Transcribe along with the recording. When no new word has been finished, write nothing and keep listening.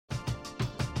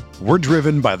We're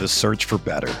driven by the search for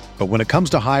better. But when it comes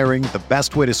to hiring, the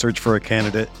best way to search for a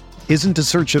candidate isn't to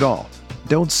search at all.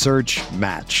 Don't search,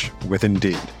 match with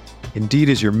Indeed. Indeed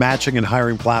is your matching and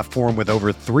hiring platform with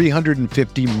over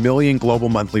 350 million global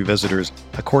monthly visitors,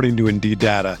 according to Indeed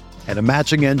data, and a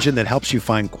matching engine that helps you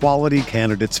find quality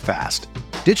candidates fast.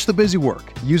 Ditch the busy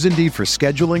work. Use Indeed for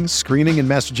scheduling, screening, and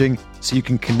messaging so you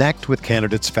can connect with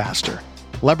candidates faster.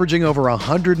 Leveraging over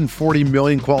 140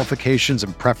 million qualifications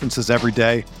and preferences every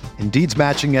day, Indeed's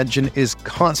matching engine is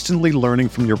constantly learning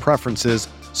from your preferences,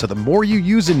 so the more you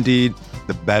use Indeed,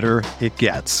 the better it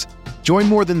gets. Join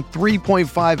more than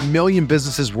 3.5 million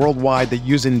businesses worldwide that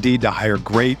use Indeed to hire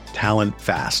great talent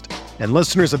fast. And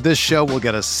listeners of this show will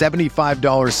get a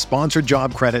 $75 sponsored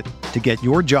job credit to get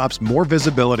your jobs more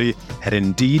visibility at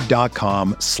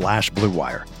Indeed.com/Blue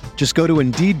Wire. Just go to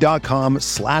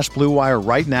Indeed.com/Blue Wire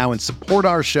right now and support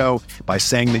our show by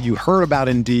saying that you heard about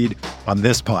Indeed on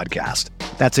this podcast.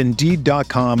 That's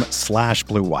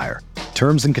Indeed.com/Blue Wire.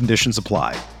 Terms and conditions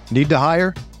apply. Need to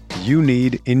hire? You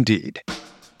need Indeed.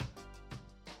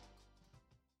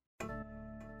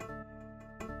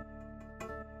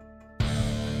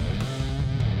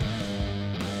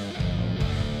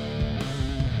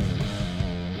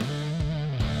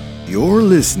 You're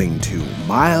listening to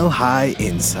Mile High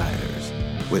Insiders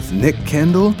with Nick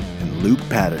Kendall and Luke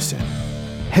Patterson.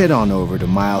 Head on over to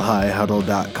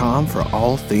milehighhuddle.com for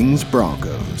all things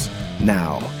Broncos.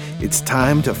 Now, it's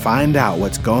time to find out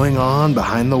what's going on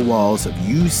behind the walls of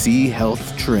UC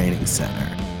Health Training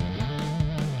Center.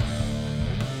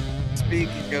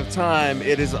 Speaking of time,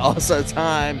 it is also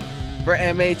time for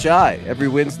MHI. Every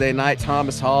Wednesday night,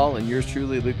 Thomas Hall and yours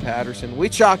truly, Luke Patterson. We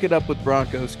chalk it up with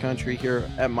Broncos country here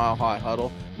at Mile High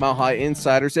Huddle. Mile High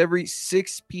Insiders every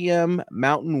 6 p.m.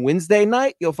 Mountain Wednesday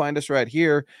night. You'll find us right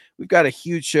here. We've got a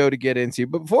huge show to get into.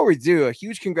 But before we do, a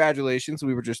huge congratulations.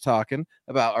 We were just talking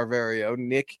about our very own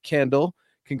Nick Kendall.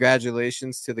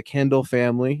 Congratulations to the Kendall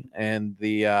family and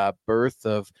the birth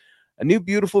of a new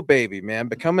beautiful baby, man.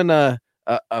 Becoming a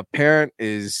parent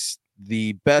is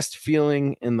the best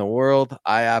feeling in the world.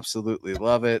 I absolutely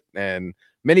love it, and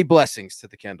many blessings to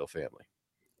the Kendall family.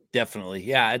 Definitely.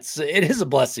 Yeah, it is a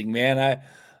blessing, man.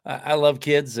 I love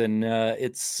kids, and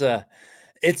it's a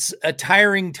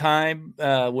tiring time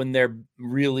when they're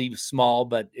really small,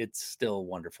 but it's still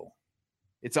wonderful.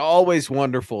 It's always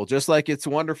wonderful, just like it's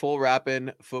wonderful wrapping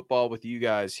football with you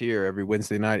guys here every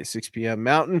Wednesday night at 6 p.m.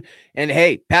 Mountain. And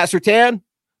hey, Pat Surtain,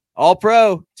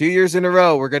 All-Pro, 2 years in a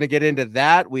row. We're going to get into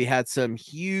that. We had some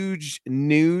huge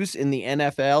news in the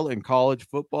NFL and college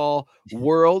football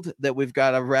world that we've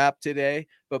got to wrap today.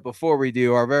 But before we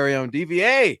do, our very own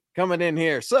DVA coming in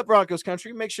here. Slip Broncos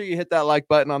country. Make sure you hit that like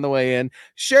button on the way in.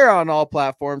 Share on all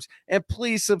platforms. And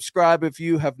please subscribe if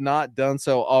you have not done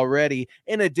so already.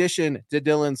 In addition to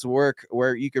Dylan's work,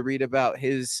 where you could read about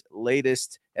his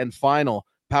latest and final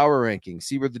power rankings.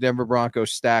 See where the Denver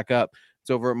Broncos stack up. It's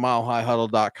over at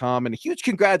milehighhuddle.com. And a huge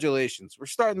congratulations. We're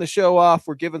starting the show off.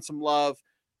 We're giving some love.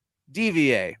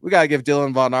 DVA, we got to give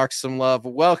Dylan Von Arx some love.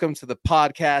 Welcome to the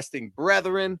podcasting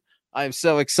brethren. I am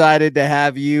so excited to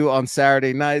have you on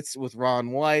Saturday nights with Ron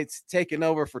White, taking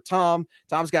over for Tom.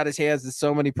 Tom's got his hands in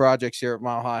so many projects here at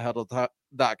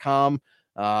milehighhuddle.com.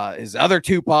 His other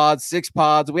 2 pods, 6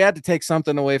 pods. We had to take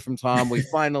something away from Tom. We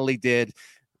finally did.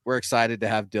 We're excited to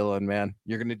have Dylan, man.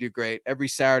 You're going to do great. Every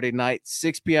Saturday night,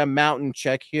 6 p.m. Mountain.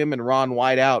 Check him and Ron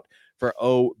White out for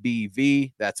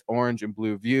OBV. That's Orange and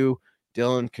Blue View.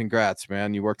 Dylan, congrats,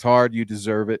 man. You worked hard. You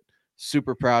deserve it.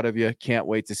 Super proud of you. Can't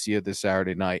wait to see you this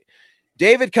Saturday night.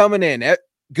 David coming in.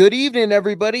 Good evening,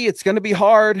 everybody. It's going to be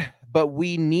hard, but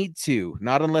we need to,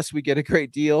 not unless we get a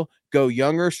great deal, go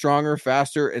younger, stronger,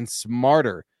 faster, and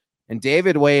smarter. And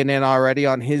David weighing in already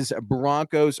on his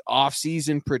Broncos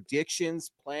offseason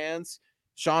predictions, plans.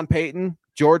 Sean Payton,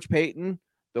 George Payton,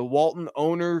 the Walton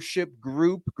ownership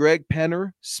group, Greg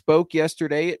Penner, spoke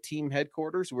yesterday at team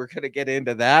headquarters. We're going to get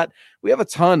into that. We have a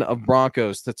ton of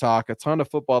Broncos to talk, a ton of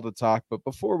football to talk. But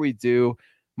before we do,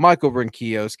 Michael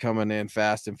Brinquillo's coming in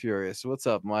fast and furious. What's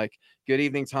up, Mike? Good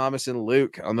evening, Thomas and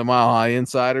Luke on the Mile High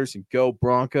Insiders, and go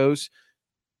Broncos.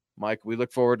 Mike, we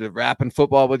look forward to wrapping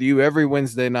football with you every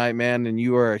Wednesday night, man, and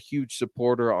you are a huge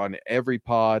supporter on every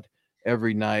pod,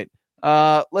 every night.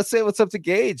 Let's say what's up to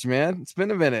Gage, man. It's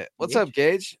been a minute. What's up,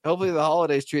 Gage? Hopefully the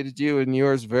holidays treated you and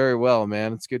yours very well,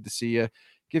 man. It's good to see you.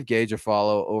 Give Gage a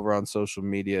follow over on social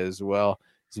media as well.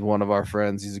 He's one of our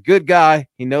friends. He's a good guy.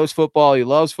 He knows football. He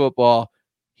loves football.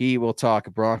 He will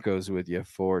talk Broncos with you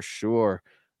for sure.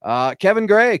 Kevin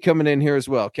Gray coming in here as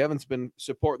well. Kevin's been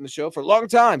supporting the show for a long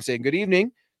time, saying good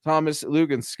evening. Thomas,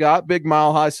 Luke, and Scott. Big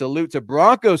Mile High salute to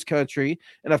Broncos country.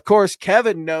 And of course,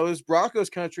 Kevin knows, Broncos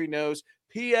country knows,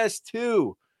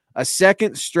 PS2, a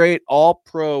second straight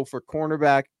all-pro for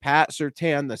cornerback Pat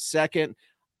Surtain the second.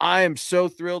 I am so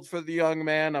thrilled for the young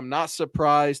man. I'm not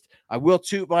surprised. I will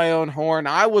toot my own horn.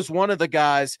 I was one of the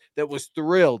guys that was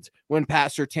thrilled when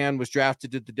Pat Surtain was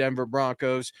drafted to the Denver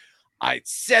Broncos. I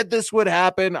said this would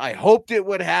happen. I hoped it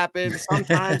would happen.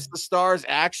 Sometimes the stars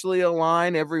actually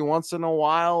align every once in a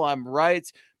while. I'm right.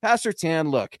 Pat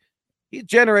Surtain, look, he's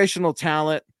generational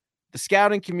talent. The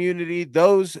scouting community,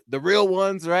 the real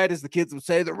ones, right? As the kids would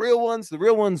say, the real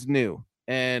ones knew.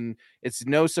 And it's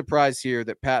no surprise here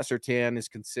that Pat Surtain is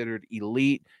considered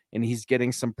elite, and he's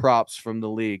getting some props from the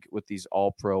league with these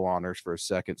all-pro honors for a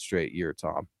second straight year,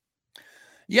 Tom.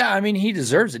 Yeah, I mean, he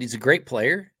deserves it. He's a great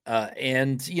player.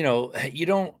 And,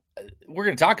 we're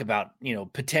going to talk about,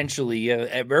 potentially,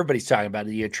 everybody's talking about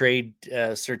it. You trade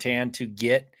Surtain to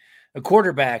get a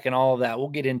quarterback and all of that. We'll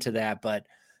get into that. But,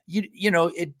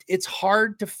 it's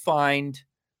hard to find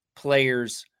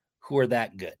players who are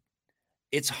that good.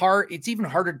 It's hard. It's even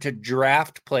harder to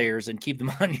draft players and keep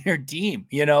them on your team.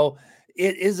 It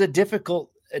is a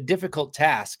difficult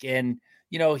task. And,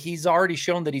 he's already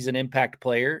shown that he's an impact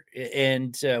player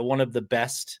and one of the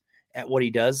best at what he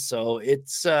does. So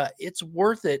it's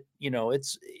worth it.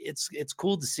 It's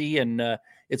cool to see. And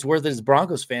it's worth it as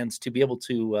Broncos fans to be able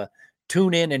to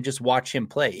tune in and just watch him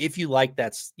play. If you like,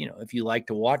 if you like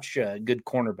to watch a good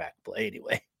cornerback play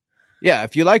anyway. Yeah.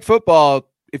 If you like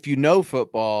football, if you know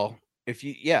football, if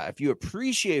you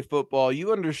appreciate football,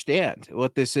 you understand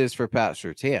what this is for Pat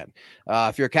Surtain.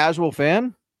 If you're a casual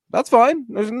fan, that's fine.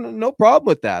 There's no problem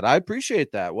with that. I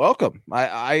appreciate that. Welcome.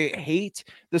 I hate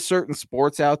the certain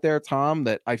sports out there, Tom,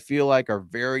 that I feel like are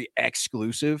very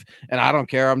exclusive. And I don't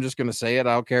care. I'm just going to say it.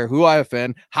 I don't care who I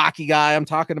offend. Hockey guy, I'm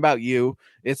talking about you.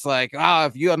 It's like,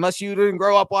 unless you didn't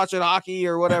grow up watching hockey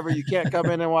or whatever, you can't come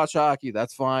in and watch hockey.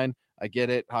 That's fine. I get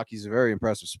it. Hockey's a very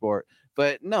impressive sport.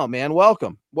 But no, man,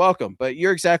 welcome. But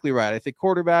you're exactly right. I think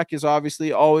quarterback is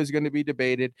obviously always going to be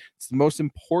debated. It's the most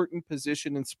important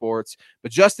position in sports.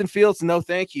 But Justin Fields, no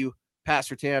thank you. Pat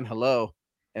Surtain, hello.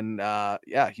 And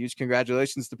huge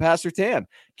congratulations to Pat Surtain.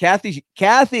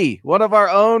 Kathy, one of our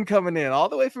own, coming in all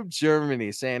the way from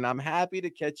Germany, saying, I'm happy to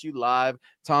catch you live.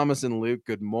 Thomas and Luke,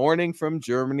 good morning from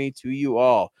Germany to you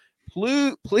all.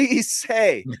 Please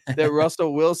say that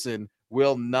Russell Wilson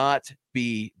will not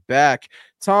be back.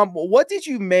 Tom, what did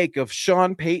you make of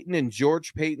Sean Payton and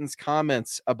George Payton's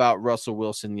comments about Russell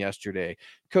Wilson yesterday?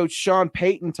 Coach Sean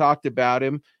Payton talked about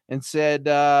him and said,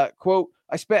 quote,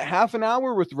 I spent half an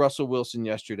hour with Russell Wilson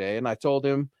yesterday, and I told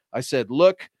him, I said,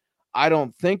 look, I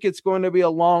don't think it's going to be a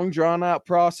long, drawn-out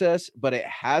process, but it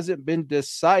hasn't been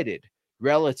decided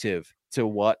relative to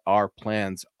what our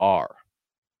plans are.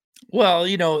 Well,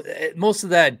 most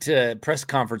of that press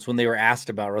conference when they were asked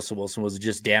about Russell Wilson was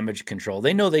just damage control.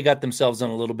 They know they got themselves in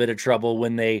a little bit of trouble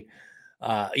when they,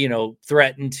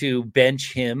 threatened to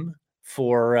bench him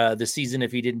for the season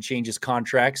if he didn't change his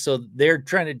contract. So they're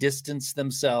trying to distance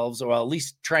themselves, or at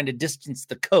least trying to distance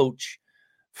the coach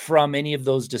from any of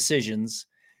those decisions.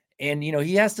 And,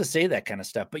 he has to say that kind of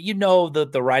stuff. But that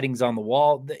the writing's on the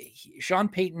wall. Sean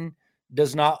Payton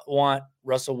does not want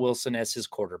Russell Wilson as his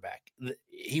quarterback.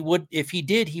 He would, if he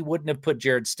did, he wouldn't have put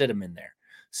Jared Stidham in there.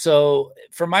 So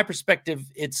from my perspective,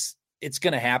 it's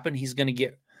going to happen. He's going to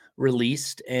get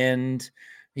released and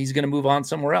he's going to move on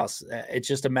somewhere else. It's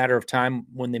just a matter of time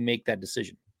when they make that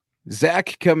decision.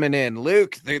 Zach coming in.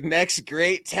 Luke, the next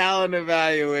great talent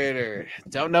evaluator.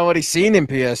 Don't know what he's seen in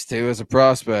PS2 as a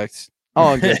prospect.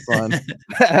 Oh, good fun.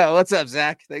 What's up,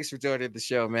 Zach? Thanks for joining the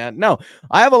show, man. No,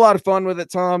 I have a lot of fun with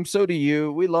it, Tom. So do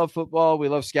you. We love football. We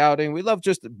love scouting. We love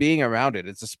just being around it.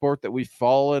 It's a sport that we've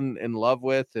fallen in love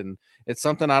with, and it's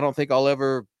something I don't think I'll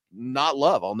ever not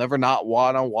love. I'll never not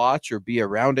want to watch or be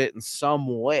around it in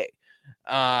some way.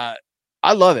 I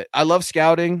love it. I love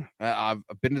scouting. I've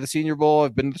been to the Senior Bowl.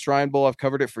 I've been to the Shrine Bowl. I've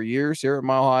covered it for years here at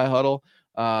Mile High Huddle.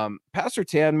 Pat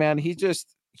Surtain, man, he's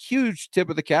just huge tip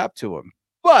of the cap to him.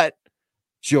 But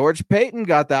George Payton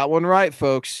got that one right,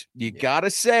 folks. You got to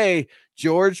say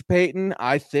George Payton,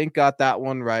 I think, got that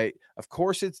one right. Of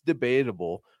course, it's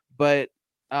debatable, but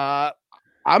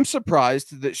I'm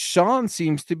surprised that Sean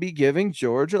seems to be giving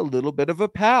George a little bit of a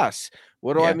pass.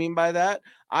 What do I mean by that?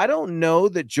 I don't know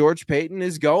that George Payton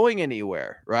is going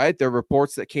anywhere, right? There are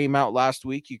reports that came out last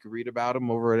week. You can read about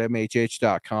them over at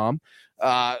MHH.com,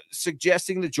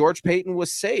 suggesting that George Payton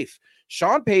was safe.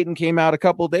 Sean Payton came out a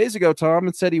couple of days ago, Tom,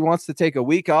 and said he wants to take a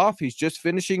week off. He's just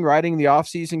finishing writing the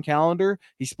offseason calendar.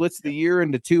 He splits the year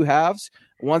into two halves.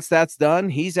 Once that's done,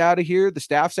 he's out of here. The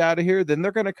staff's out of here. Then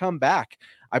they're going to come back.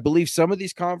 I believe some of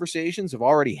these conversations have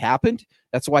already happened.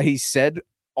 That's why he said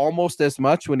almost as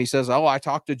much when he says, oh, I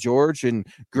talked to George and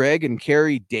Greg and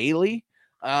Carrie daily.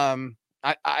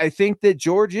 I think that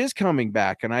George is coming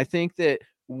back, and I think that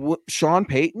Sean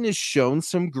Payton has shown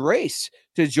some grace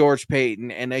to George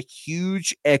Payton and a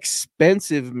huge,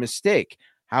 expensive mistake.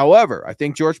 However, I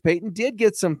think George Payton did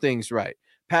get some things right.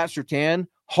 Pat Surtain,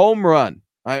 home run.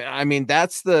 I mean,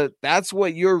 that's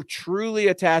what you're truly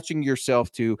attaching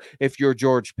yourself to if you're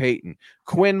George Payton.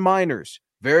 Quinn Miners,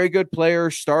 very good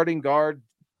player, starting guard,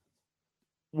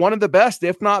 one of the best,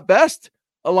 if not best,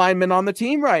 alignment on the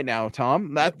team right now,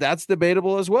 Tom. That's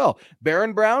debatable as well.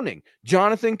 Baron Browning,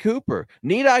 Jonathan Cooper.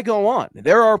 Need I go on?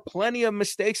 There are plenty of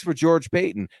mistakes for George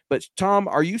Payton. But, Tom,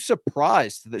 are you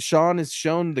surprised that Sean has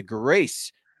shown the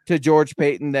grace to George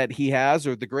Payton that he has,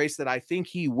 or the grace that I think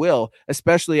he will,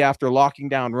 especially after locking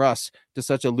down Russ to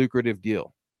such a lucrative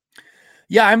deal?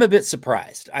 Yeah, I'm a bit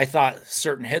surprised. I thought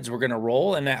certain heads were going to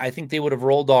roll, and I think they would have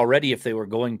rolled already if they were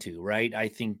going to, right? I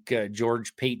think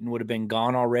George Payton would have been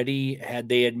gone already had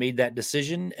they had made that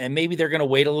decision, and maybe they're going to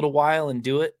wait a little while and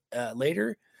do it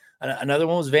later. Another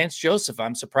one was Vance Joseph.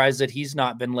 I'm surprised that he's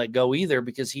not been let go either,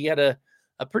 because he had a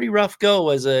pretty rough go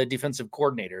as a defensive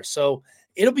coordinator. So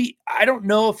it'll be, I don't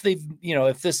know if they've,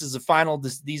 if this is the final,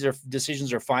 these are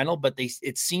decisions are final, but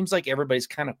it seems like everybody's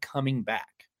kind of coming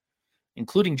back,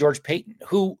 including George Payton,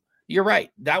 who, you're right,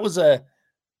 that was a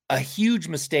huge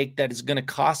mistake that is going to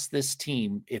cost this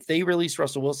team. If they release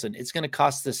Russell Wilson, it's going to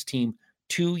cost this team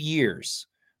 2 years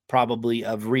probably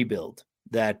of rebuild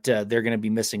that they're going to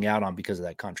be missing out on because of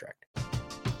that contract.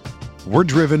 We're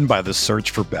driven by the search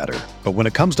for better. But when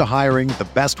it comes to hiring, the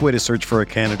best way to search for a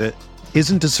candidate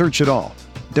isn't to search at all.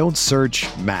 Don't search,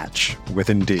 match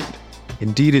with Indeed.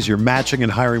 Indeed is your matching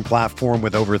and hiring platform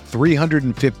with over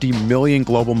 350 million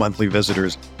global monthly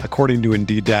visitors, according to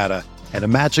Indeed data, and a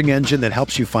matching engine that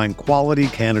helps you find quality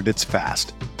candidates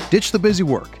fast. Ditch the busy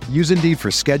work. Use Indeed for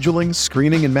scheduling,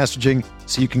 screening, and messaging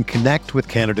so you can connect with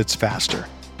candidates faster.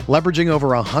 Leveraging over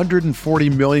 140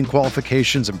 million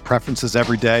qualifications and preferences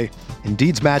every day,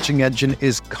 Indeed's matching engine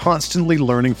is constantly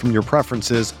learning from your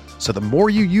preferences, so the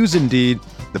more you use Indeed,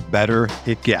 the better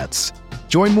it gets.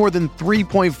 Join more than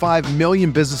 3.5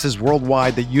 million businesses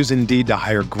worldwide that use Indeed to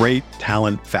hire great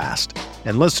talent fast.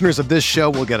 And listeners of this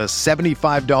show will get a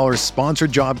 $75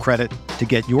 sponsored job credit to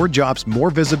get your jobs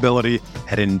more visibility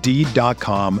at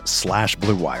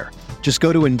Indeed.com/Blue Wire. Just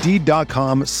go to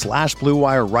Indeed.com/Blue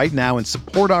Wire right now and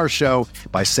support our show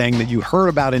by saying that you heard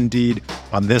about Indeed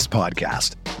on this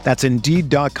podcast. That's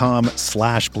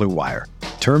Indeed.com/Blue Wire.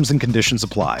 Terms and conditions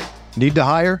apply. Need to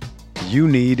hire? You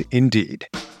need Indeed.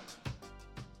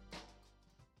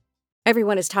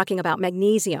 Everyone is talking about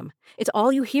magnesium. It's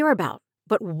all you hear about.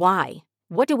 But why?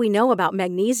 What do we know about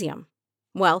magnesium?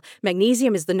 Well,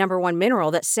 magnesium is the #1 mineral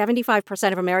that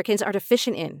 75% of Americans are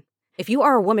deficient in. If you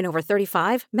are a woman over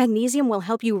 35, magnesium will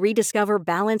help you rediscover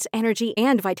balance, energy,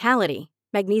 and vitality.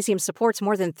 Magnesium supports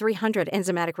more than 300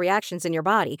 enzymatic reactions in your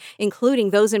body, including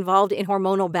those involved in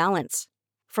hormonal balance.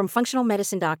 From functional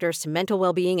medicine doctors to mental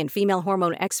well-being and female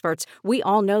hormone experts, we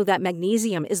all know that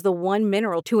magnesium is the one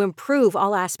mineral to improve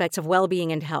all aspects of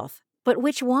well-being and health. But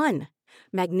which one?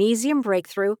 Magnesium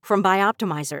Breakthrough from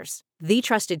Bioptimizers, the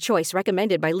trusted choice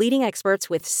recommended by leading experts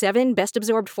with 7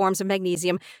 best-absorbed forms of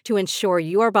magnesium to ensure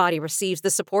your body receives the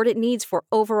support it needs for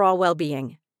overall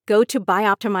well-being. Go to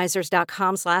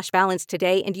bioptimizers.com/balance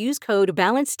today and use code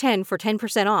BALANCE10 for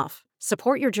 10% off.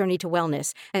 Support your journey to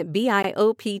wellness at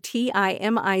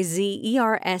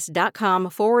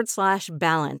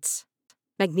bioptimizers.com/balance.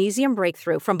 Magnesium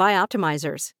Breakthrough from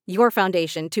Bioptimizers, your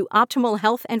foundation to optimal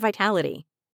health and vitality.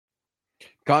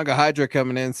 Conga Hydra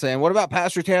coming in saying, what about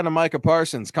Pat Surtain and Micah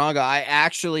Parsons? Conga, I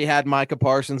actually had Micah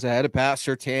Parsons ahead of Pat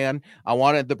Surtain. I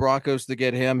wanted the Broncos to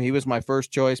get him. He was my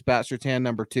first choice, Pat Surtain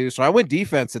number 2. So I went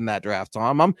defense in that draft,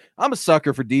 Tom. I'm a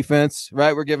sucker for defense,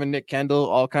 right? We're giving Nick Kendall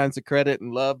all kinds of credit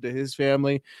and love to his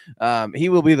family. He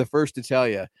will be the first to tell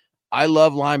you, I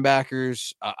love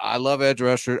linebackers. I love edge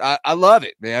rushers. I love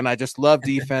it, man. I just love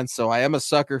defense. So I am a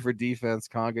sucker for defense,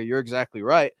 Conga. You're exactly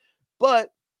right.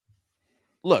 But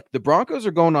look, the Broncos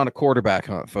are going on a quarterback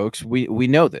hunt, folks. We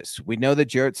know this. We know that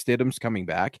Jarrett Stidham's coming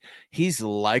back. He's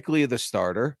likely the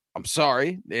starter. I'm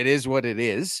sorry. It is what it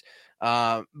is.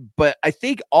 But I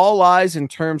think all eyes in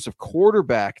terms of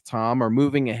quarterback, Tom, are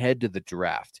moving ahead to the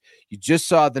draft. You just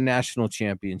saw the national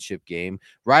championship game.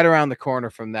 Right around the corner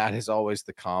from that is always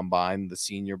the Combine, the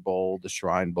Senior Bowl, the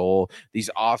Shrine Bowl, these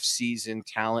off-season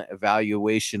talent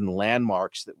evaluation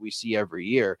landmarks that we see every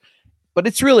year. But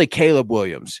it's really Caleb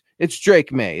Williams. It's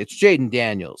Drake May. It's Jaden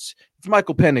Daniels. It's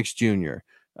Michael Penix Jr.,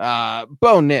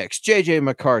 Bo Nix, J.J.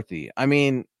 McCarthy. I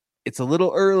mean, it's a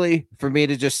little early for me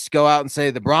to just go out and say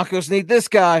the Broncos need this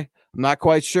guy. I'm not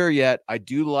quite sure yet. I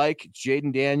do like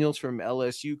Jaden Daniels from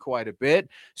LSU quite a bit.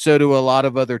 So do a lot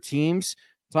of other teams.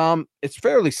 Tom, it's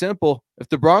fairly simple. If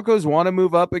the Broncos want to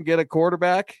move up and get a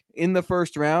quarterback in the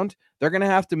first round, they're going to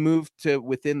have to move to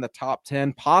within the top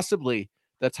 10, possibly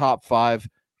the top 5.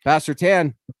 Pastor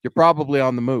Tan, you're probably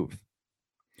on the move.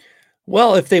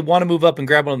 Well, if they want to move up and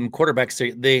grab one of them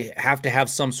quarterbacks, they have to have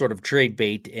some sort of trade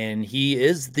bait, and he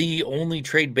is the only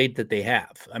trade bait that they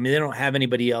have. I mean, they don't have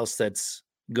anybody else that's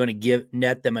going to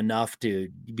net them enough to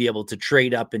be able to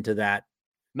trade up into that.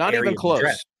 Not even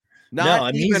close.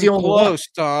 Not even he's the only close,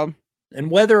 Tom.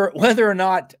 And whether or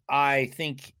not I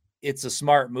think it's a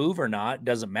smart move or not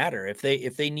doesn't matter. If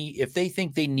they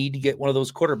think they need to get one of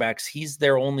those quarterbacks, he's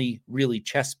their only really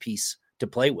chess piece to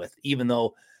play with, even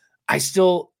though I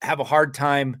still have a hard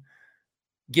time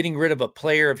getting rid of a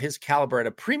player of his caliber at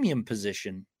a premium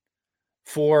position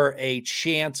for a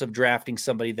chance of drafting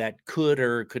somebody that could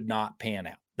or could not pan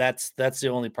out. That's the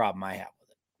only problem I have with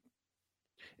it.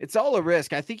 It's all a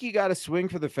risk. I think you got to swing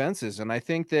for the fences. And I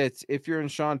think that if you're in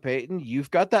Sean Payton,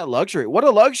 you've got that luxury. What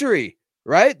a luxury,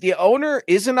 right? The owner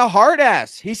isn't a hard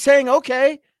ass. He's saying,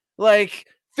 okay, like,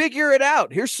 figure it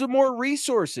out. Here's some more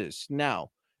resources.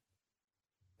 Now,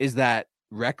 is that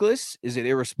reckless? Is it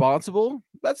irresponsible?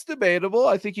 That's debatable.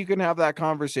 I think you can have that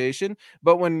conversation.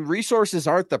 But when resources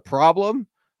aren't the problem,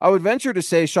 I would venture to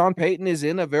say Sean Payton is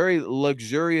in a very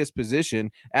luxurious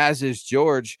position, as is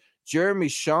George. Jeremy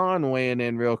Sean weighing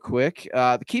in real quick.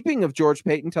 The keeping of George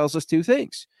Payton tells us two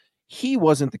things. He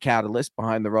wasn't the catalyst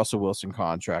behind the Russell Wilson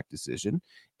contract decision,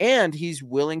 and he's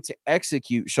willing to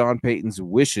execute Sean Payton's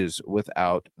wishes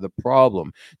without the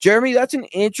problem. Jeremy, that's an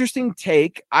interesting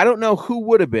take. I don't know who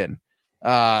would have been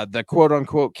the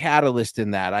quote-unquote catalyst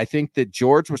in that. I think that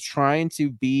George was trying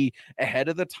to be ahead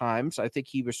of the times. I think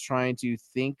he was trying to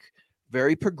think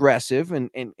very progressive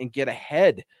and get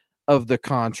ahead of the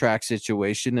contract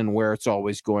situation and where it's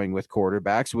always going with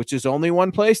quarterbacks, which is only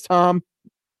one place, Tom.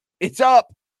 It's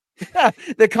up.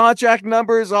 The contract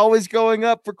number is always going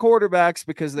up for quarterbacks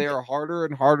because they are harder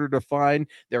and harder to find.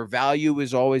 Their value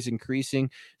is always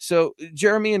increasing. So,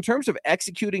 Jeremy, in terms of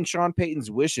executing Sean Payton's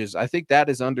wishes, I think that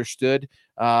is understood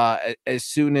as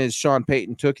soon as Sean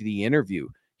Payton took the interview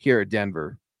here at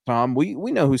Denver. Tom, we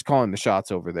know who's calling the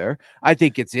shots over there. I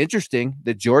think it's interesting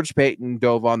that George Payton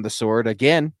dove on the sword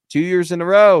again 2 years in a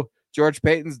row. George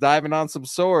Payton's diving on some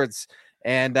swords,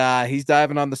 and he's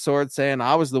diving on the sword saying,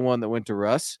 I was the one that went to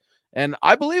Russ. And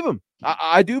I believe him.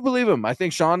 I do believe him. I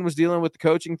think Sean was dealing with the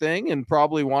coaching thing and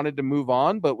probably wanted to move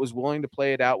on, but was willing to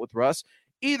play it out with Russ.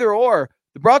 Either or,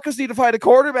 the Broncos need to find a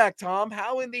quarterback, Tom.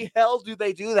 How in the hell do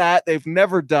they do that? They've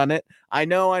never done it. I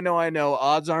know.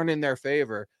 Odds aren't in their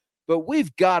favor, but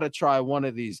we've got to try one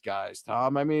of these guys,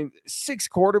 Tom. I mean, 6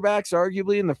 quarterbacks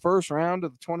arguably in the first round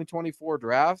of the 2024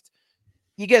 draft.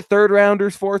 You get 3rd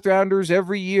rounders, 4th rounders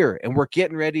every year, and we're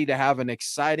getting ready to have an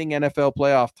exciting NFL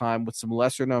playoff time with some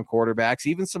lesser known quarterbacks,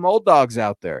 even some old dogs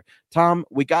out there. Tom,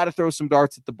 we got to throw some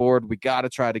darts at the board. We got to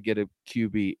try to get a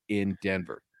QB in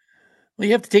Denver. Well,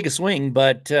 you have to take a swing,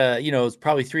 but it's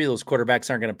probably 3 of those quarterbacks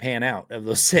aren't going to pan out of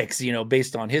those 6,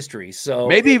 based on history. So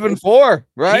maybe even 4,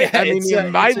 right? Yeah, I mean,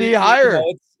 it might be higher.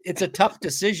 It's a tough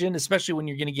decision, especially when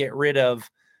you're going to get rid of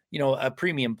a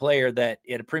premium player that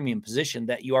at a premium position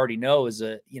that you already know is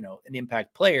an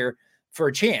impact player for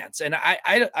a chance. And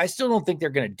I still don't think they're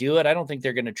going to do it. I don't think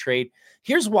they're going to trade.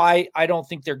 Here's why I don't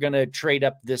think they're going to trade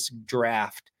up this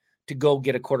draft to go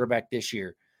get a quarterback this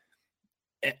year,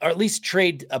 or at least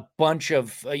trade a bunch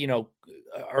of,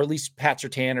 or at least Pat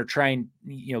Surtain, or try and,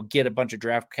 get a bunch of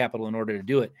draft capital in order to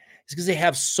do it. It's because they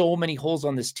have so many holes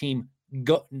on this team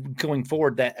going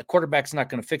forward that a quarterback's not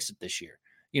going to fix it this year.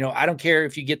 I don't care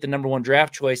if you get the number 1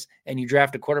 draft choice and you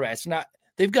draft a quarterback. It's not,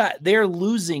 they're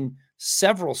losing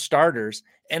several starters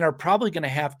and are probably going to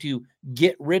have to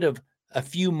get rid of a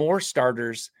few more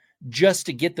starters just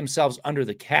to get themselves under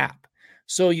the cap.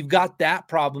 So you've got that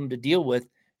problem to deal with.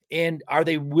 And are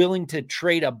they willing to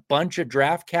trade a bunch of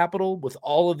draft capital with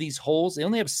all of these holes? They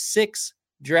only have 6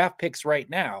 draft picks right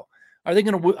now. Are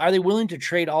they willing to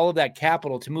trade all of that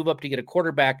capital to move up to get a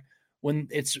quarterback when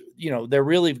it's, they're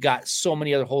really got so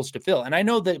many other holes to fill? And I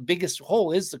know the biggest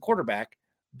hole is the quarterback,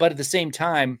 but at the same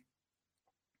time,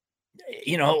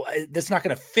 that's not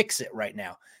going to fix it right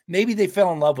now. Maybe they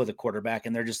fell in love with a quarterback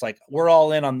and they're just like, we're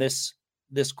all in on this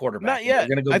quarterback. Not yet.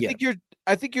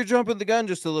 I think you're jumping the gun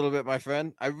just a little bit, my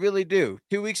friend. I really do.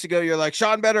 2 weeks ago, you're like,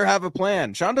 Sean better have a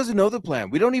plan. Sean doesn't know the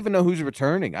plan. We don't even know who's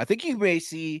returning. I think you may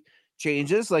see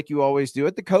changes like you always do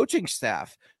at the coaching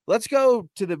staff. Let's go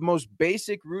to the most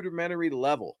basic rudimentary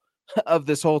level of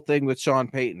this whole thing with Sean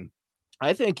Payton.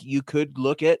 I think you could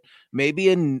look at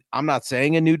maybe I'm not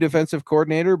saying a new defensive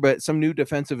coordinator, but some new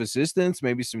defensive assistants,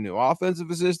 maybe some new offensive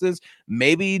assistants,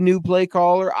 maybe new play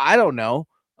caller. I don't know.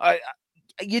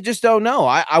 You just don't know.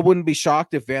 I wouldn't be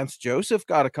shocked if Vance Joseph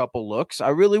got a couple looks. I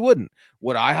really wouldn't.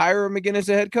 Would I hire him again as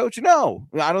a head coach? No.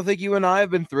 I don't think you and I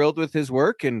have been thrilled with his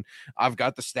work, and I've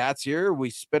got the stats here. We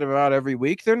spit them out every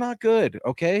week. They're not good,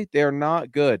 okay? They're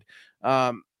not good.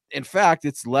 In fact,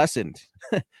 it's lessened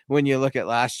when you look at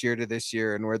last year to this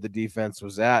year and where the defense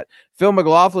was at. Phil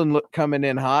McLaughlin coming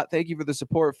in hot. Thank you for the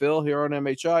support, Phil, here on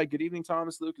MHI. Good evening,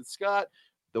 Thomas, Luke, and Scott.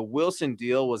 The Wilson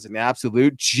deal was an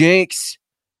absolute jinx.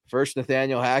 First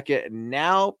Nathaniel Hackett, and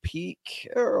now Pete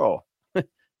Carroll.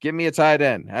 Give me a tight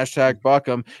end. Hashtag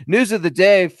Buckham. News of the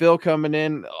day, Phil coming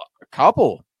in a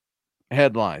couple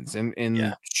headlines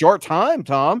in short time,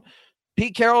 Tom.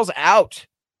 Pete Carroll's out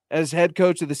as head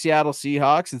coach of the Seattle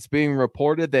Seahawks. It's being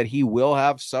reported that he will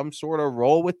have some sort of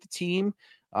role with the team.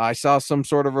 I saw some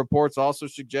sort of reports also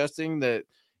suggesting that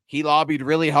he lobbied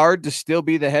really hard to still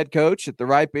be the head coach at the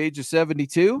ripe age of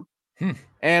 72.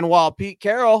 And while Pete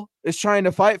Carroll is trying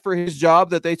to fight for his job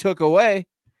that they took away,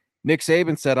 Nick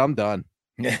Saban said, I'm done.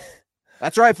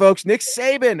 That's right, folks. Nick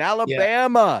Saban,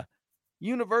 Alabama,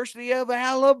 University of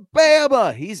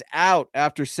Alabama. He's out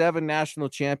after 7 national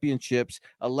championships,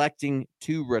 electing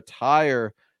to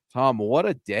retire. Tom, what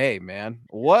a day, man.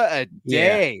 What a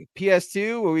day.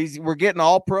 PS2, we're getting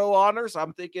all pro honors.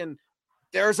 I'm thinking,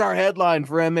 there's our headline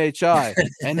for MHI.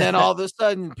 And then all of a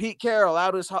sudden, Pete Carroll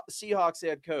out as Seahawks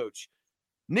head coach.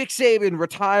 Nick Saban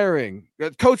retiring.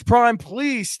 Coach Prime,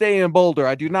 please stay in Boulder.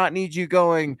 I do not need you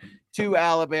going to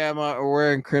Alabama or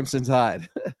wearing Crimson Tide.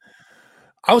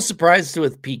 I was surprised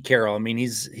with Pete Carroll. I mean,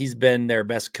 he's been their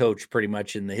best coach pretty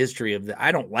much in the history of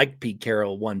I don't like Pete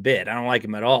Carroll one bit. I don't like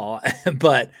him at all.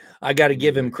 But I got to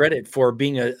give him credit for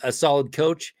being a solid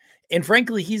coach. And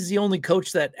frankly, he's the only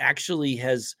coach that actually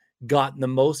has gotten the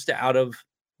most out of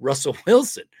Russell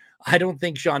Wilson. I don't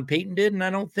think Sean Payton did, and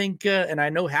I don't think, and I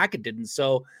know Hackett didn't.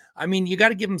 So, I mean, you got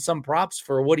to give him some props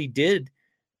for what he did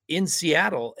in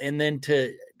Seattle, and then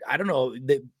I don't know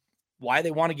why they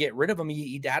want to get rid of him.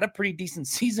 He had a pretty decent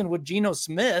season with Geno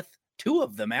Smith, 2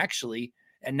 of them actually,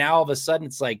 and now all of a sudden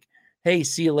it's like, hey,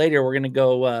 see you later. We're going to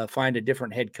go find a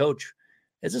different head coach.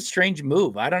 It's a strange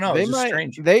move. I don't know. It's just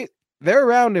strange. They're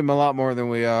around him a lot more than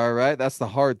we are, right? That's the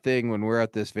hard thing when we're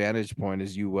at this vantage point,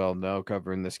 as you well know,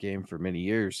 covering this game for many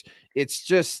years. It's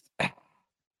just,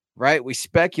 right, we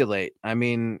speculate. I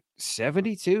mean,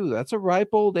 72, that's a ripe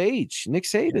old age. Nick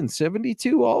Saban,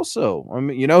 72 also. I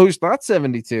mean, you know who's not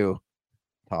 72?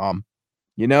 Tom.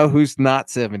 You know who's not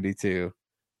 72?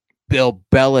 Bill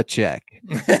Belichick.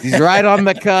 He's right on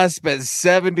the cusp at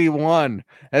 71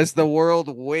 as the world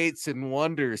waits and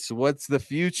wonders what's the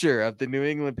future of the New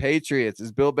England Patriots.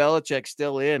 Is Bill Belichick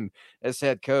still in as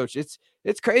head coach?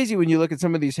 It's crazy when you look at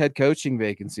some of these head coaching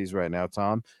vacancies right now,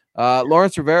 Tom.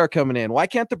 Lawrence Rivera coming in. Why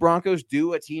can't the Broncos do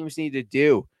what teams need to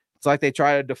do? It's like they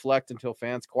try to deflect until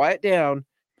fans quiet down,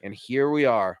 and here we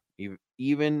are,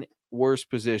 even worse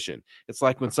position. It's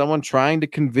like when someone trying to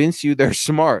convince you they're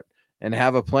smart and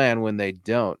have a plan when they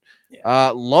don't.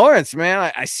 Lawrence,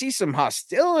 man, I see some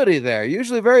hostility there.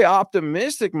 Usually very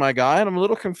optimistic, my guy, and I'm a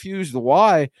little confused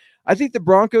why. I think the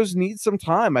Broncos need some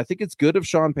time. I think it's good of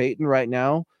Sean Payton right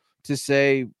now to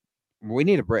say, we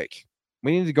need a break.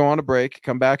 We need to go on a break,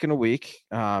 come back in a week.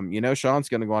 Sean's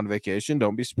going to go on vacation.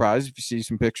 Don't be surprised if you see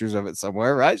some pictures of it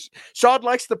somewhere, right? Sean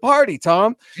likes to party,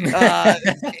 Tom.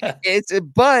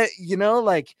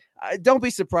 Don't be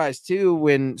surprised too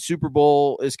when Super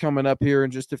Bowl is coming up here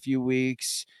in just a few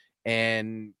weeks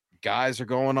and guys are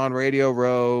going on Radio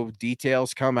Row.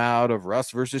 Details come out of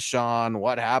Russ versus Sean,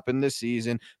 what happened this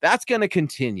season. That's going to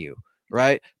continue.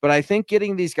 Right. But I think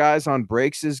getting these guys on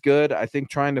breaks is good. I think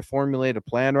trying to formulate a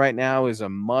plan right now is a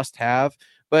must have.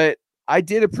 But I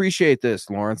did appreciate this,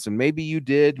 Lawrence, and maybe you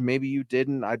did, maybe you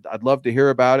didn't. I'd love to hear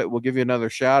about it. We'll give you another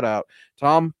shout out.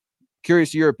 Tom,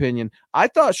 curious your opinion. I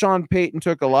thought Sean Payton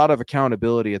took a lot of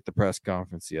accountability at the press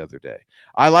conference the other day.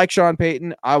 I like Sean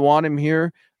Payton. I want him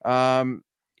here.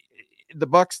 The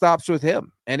buck stops with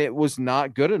him, and it was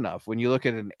not good enough. When you look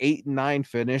at an 8-9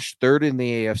 finish, 3rd in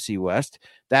the AFC West,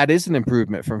 that is an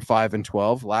improvement from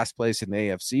 5-12, last place in the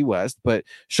AFC West. But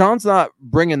Sean's not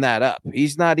bringing that up.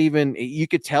 He's not even. You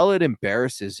could tell it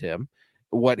embarrasses him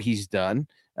what he's done,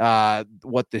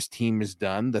 what this team has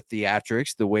done, the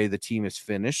theatrics, the way the team is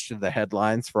finished, the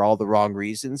headlines for all the wrong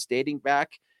reasons, dating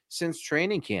back since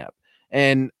training camp.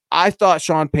 And I thought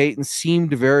Sean Payton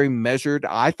seemed very measured.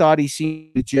 I thought he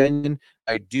seemed genuine.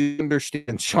 I do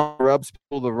understand Sean rubs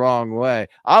people the wrong way.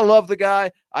 I love the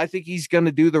guy. I think he's going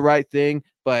to do the right thing.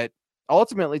 But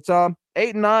ultimately, Tom,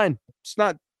 8-9. It's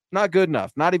not good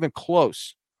enough. Not even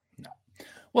close.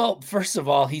 Well, first of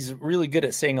all, he's really good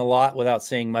at saying a lot without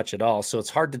saying much at all. So it's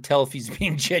hard to tell if he's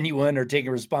being genuine or taking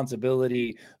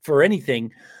responsibility for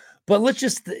anything. But let's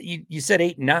just, you said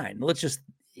 8-9. Let's just,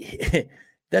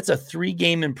 that's a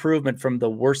 3-game improvement from the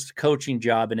worst coaching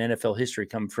job in NFL history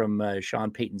come from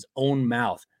Sean Payton's own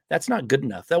mouth. That's not good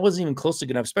enough. That wasn't even close to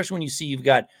good enough, especially when you see you've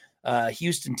got a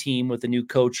Houston team with a new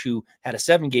coach who had a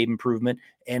 7-game improvement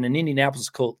and an Indianapolis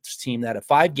Colts team that had a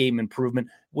 5-game improvement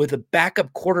with a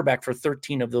backup quarterback for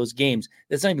 13 of those games.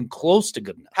 That's not even close to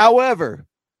good enough.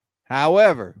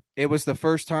 However, it was the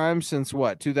first time since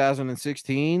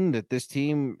 2016 that this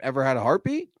team ever had a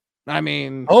heartbeat. I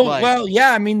mean, well,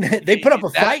 yeah. I mean, they put up a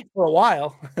fight for a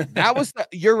while. That was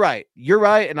you're right.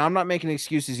 And I'm not making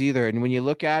excuses either. And when you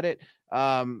look at it,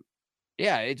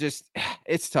 yeah,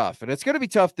 it's tough. And it's going to be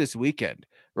tough this weekend,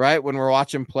 right? When we're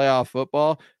watching playoff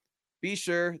football, be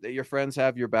sure that your friends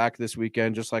have your back this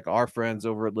weekend, just like our friends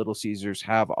over at Little Caesars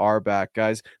have our back,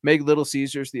 guys. Make Little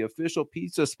Caesars the official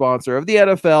pizza sponsor of the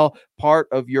NFL, part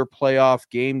of your playoff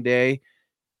game day.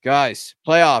 Guys,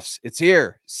 playoffs, it's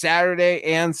here Saturday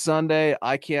and Sunday.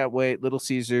 I can't wait. Little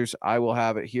Caesars, I will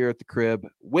have it here at the crib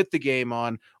with the game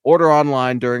on. Order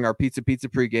online during our Pizza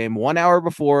pregame 1 hour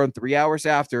before and 3 hours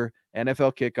after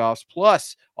NFL kickoffs,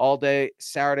 plus all day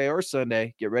Saturday or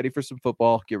Sunday. Get ready for some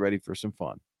football. Get ready for some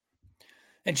fun.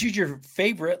 And choose your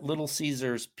favorite Little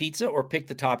Caesars pizza or pick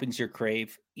the toppings you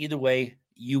crave. Either way,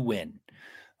 you win.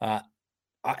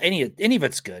 Any of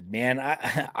it's good, man.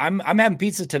 I'm having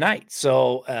pizza tonight,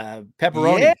 so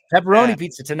pepperoni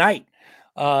pizza tonight.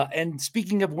 And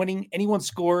speaking of winning, everyone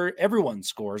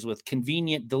scores with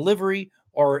convenient delivery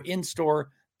or in-store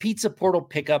pizza portal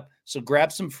pickup. So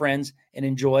grab some friends and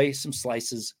enjoy some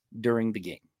slices during the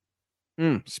game.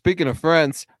 Speaking of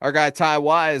friends, our guy Ty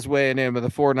Y is weighing in with a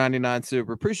 $4.99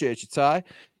 super. Appreciate you, Ty.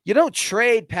 You don't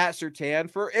trade Pat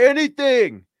Surtain for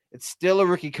anything. It's still a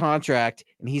rookie contract,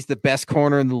 and he's the best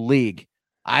corner in the league.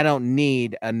 I don't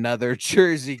need another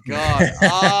jersey gone.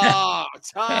 Oh,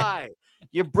 Ty,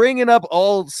 you're bringing up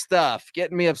old stuff,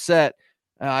 getting me upset.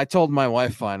 I told my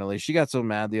wife finally. She got so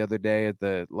mad the other day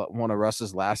at one of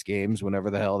Russ's last games, whenever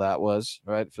the hell that was,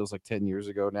 right? It feels like 10 years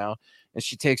ago now. And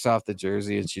she takes off the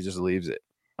jersey and she just leaves it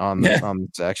on the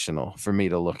sectional for me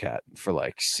to look at for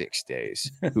like 6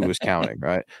 days. Who was counting,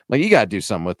 right? Like, you got to do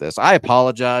something with this. I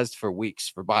apologized for weeks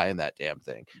for buying that damn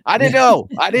thing. I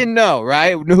didn't know,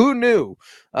 right? Who knew?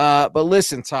 But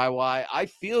listen, Ty Y, I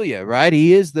feel you, right?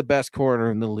 He is the best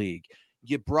corner in the league.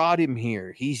 You brought him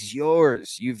here. He's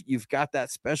yours. You've got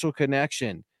that special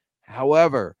connection.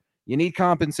 However, you need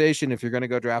compensation if you're going to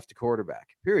go draft a quarterback,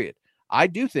 period. I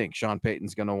do think Sean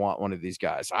Payton's going to want one of these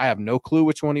guys. I have no clue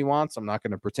which one he wants. I'm not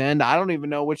going to pretend. I don't even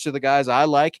know which of the guys I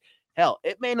like. Hell,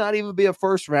 it may not even be a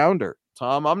first rounder.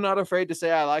 Tom, I'm not afraid to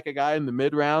say I like a guy in the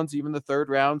mid rounds, even the third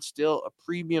round, still a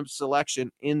premium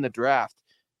selection in the draft.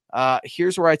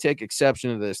 Here's where I take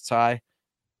exception to this, Ty.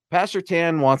 Pat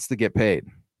Surtain wants to get paid.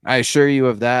 I assure you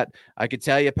of that. I could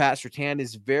tell you Pat Surtain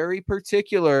is very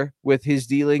particular with his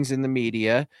dealings in the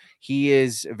media. He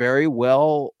is very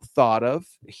well thought of.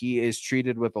 He is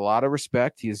treated with a lot of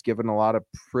respect. He is given a lot of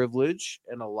privilege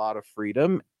and a lot of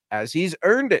freedom as he's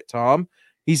earned it, Tom.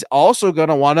 He's also going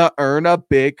to want to earn a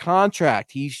big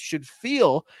contract. He should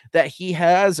feel that he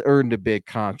has earned a big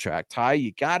contract. Ty,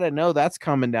 you got to know that's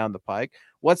coming down the pike.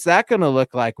 What's that going to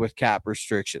look like with cap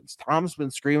restrictions? Tom's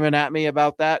been screaming at me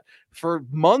about that for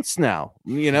months now.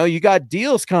 You know, you got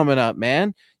deals coming up,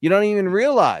 man. You don't even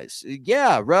realize.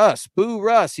 Yeah, Russ, boo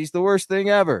Russ. He's the worst thing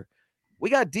ever. We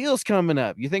got deals coming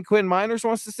up. You think Quinn Miners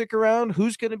wants to stick around?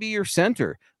 Who's going to be your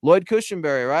center? Lloyd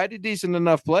Cushenberry, right? A decent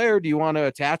enough player. Do you want to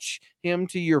attach him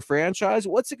to your franchise?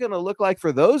 What's it going to look like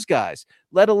for those guys,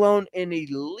 let alone an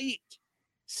elite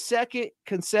second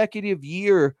consecutive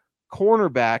year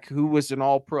cornerback who was an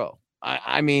all-pro?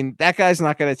 I mean, that guy's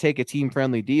not going to take a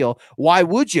team-friendly deal. Why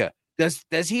would you?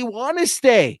 Does he want to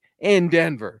stay in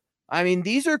Denver? I mean,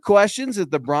 these are questions that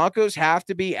the Broncos have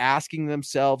to be asking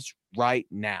themselves right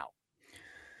now.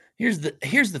 Here's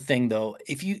the thing, though.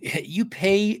 If you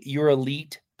pay your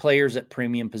elite players at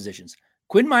premium positions,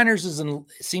 Quinn Miners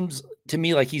seems to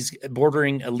me like he's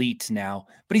bordering elite now,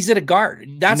 but he's at a guard.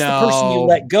 That's the person you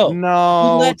let go.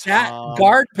 No, you let that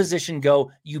guard position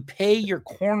go. You pay your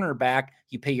cornerback,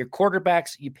 you pay your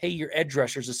quarterbacks, you pay your edge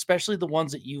rushers, especially the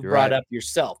ones that you brought up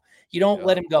yourself. You don't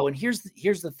let him go. And here's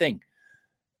the thing.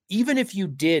 Even if you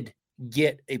did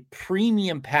get a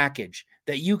premium package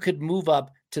that you could move up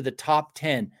to the top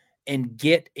 10 and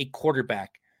get a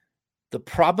quarterback, the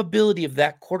probability of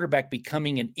that quarterback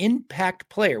becoming an impact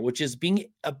player, which is being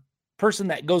a person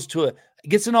that goes to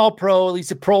gets an All-Pro, at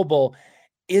least a Pro Bowl,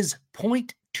 is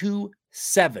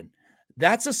 0.27.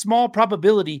 That's a small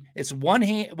probability. It's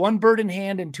one bird in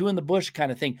hand and two in the bush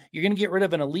kind of thing. You're going to get rid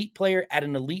of an elite player at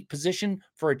an elite position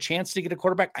for a chance to get a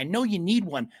quarterback. I know you need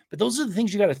one, but those are the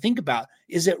things you got to think about.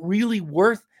 Is it really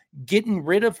worth getting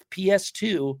rid of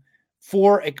PS2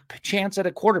 for a chance at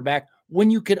a quarterback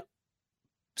when you could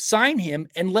sign him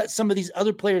and let some of these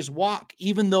other players walk,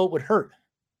 even though it would hurt?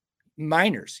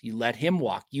 Miners, you let him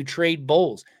walk. You trade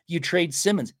Bowles. You trade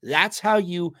Simmons. That's how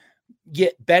you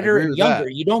get better and younger.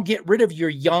 You don't get rid of your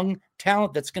young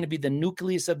talent that's going to be the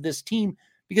nucleus of this team,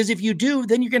 because if you do,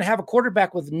 then you're going to have a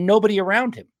quarterback with nobody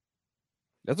around him.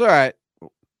 That's all right.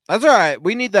 That's all right.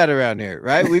 We need that around here,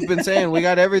 right? We've been saying we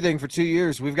got everything for 2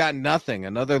 years. We've got nothing.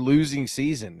 Another losing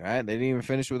season, right? They didn't even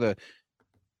finish with a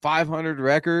 500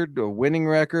 record, a winning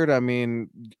record. I mean,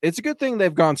 it's a good thing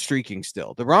they've gone streaking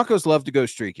still. The Broncos love to go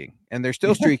streaking, and they're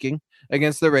still streaking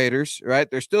against the Raiders, right?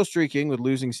 They're still streaking with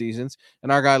losing seasons.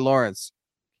 And our guy Lawrence,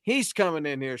 he's coming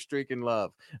in here streaking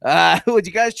love. Would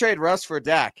you guys trade Russ for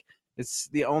Dak? It's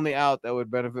the only out that would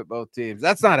benefit both teams.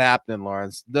 That's not happening,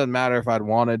 Lawrence. Doesn't matter if I'd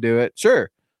want to do it. Sure.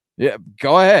 Yeah,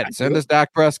 go ahead. Send us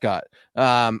Dak Prescott.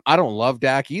 I don't love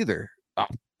Dak either,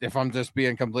 if I'm just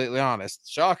being completely honest.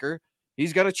 Shocker.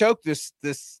 He's going to choke this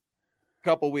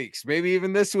couple weeks, maybe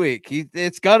even this week.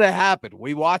 It's going to happen.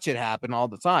 We watch it happen all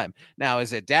the time. Now,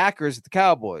 is it Dak or is it the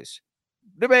Cowboys?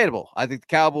 Debatable. I think the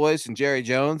Cowboys and Jerry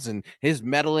Jones and his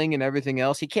meddling and everything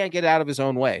else, he can't get out of his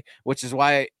own way, which is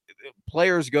why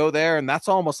players go there, and that's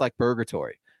almost like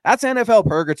purgatory. That's NFL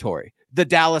purgatory. The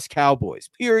Dallas Cowboys,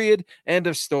 period. End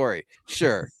of story.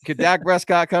 Sure. Could Dak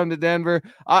Prescott come to Denver?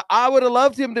 I would have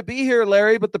loved him to be here,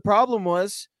 Larry, but the problem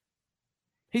was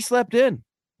he slept in.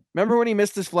 Remember when he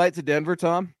missed his flight to Denver,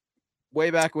 Tom?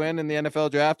 Way back when in the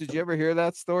NFL draft. Did you ever hear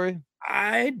that story?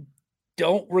 I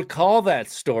don't recall that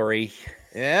story.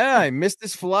 Yeah, he missed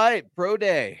his flight, pro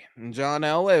day. And John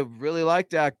Elway really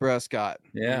liked Dak Prescott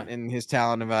in his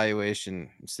talent evaluation.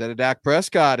 Instead of Dak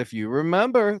Prescott, if you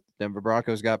remember, Denver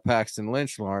Broncos got Paxton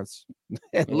Lynch, Lawrence.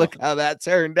 And look how that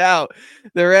turned out.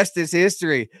 The rest is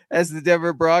history. As the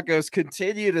Denver Broncos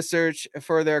continue to search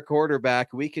for their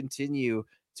quarterback, we continue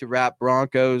to wrap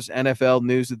Broncos NFL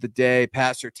news of the day.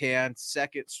 Pat Surtain,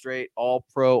 second straight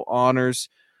All-Pro honors.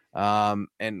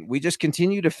 And we just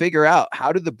continue to figure out,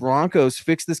 how do the Broncos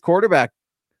fix this quarterback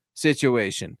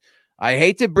situation? I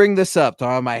hate to bring this up,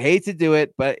 Tom. I hate to do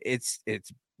it, but it's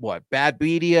what, bad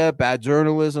media, bad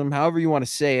journalism, however you want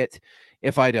to say it.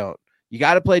 If I don't, you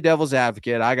got to play devil's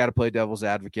advocate. I got to play devil's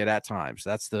advocate at times.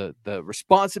 That's the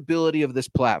responsibility of this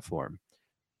platform.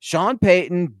 Sean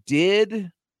Payton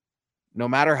did, no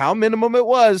matter how minimum it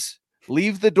was,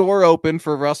 leave the door open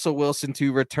for Russell Wilson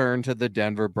to return to the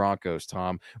Denver Broncos,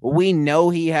 Tom. We know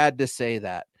he had to say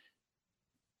that.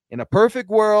 In a perfect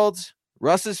world,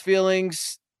 Russ's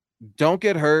feelings don't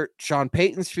get hurt. Sean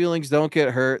Payton's feelings don't get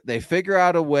hurt. They figure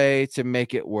out a way to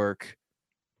make it work.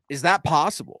 Is that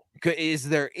possible? Is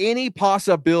there any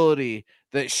possibility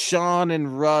that Sean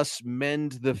and Russ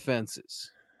mend the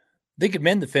fences? They could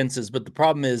mend the fences, but the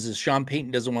problem is Sean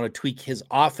Payton doesn't want to tweak his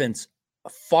offense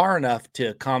far enough to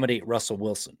accommodate Russell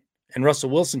Wilson. And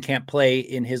Russell Wilson can't play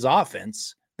in his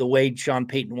offense the way Sean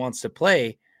Payton wants to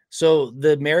play. So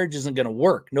the marriage isn't going to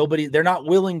work.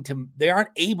 They aren't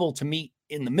able to meet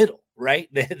in the middle, right?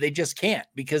 They just can't,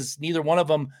 because neither one of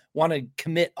them want to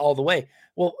commit all the way.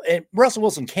 Well, and Russell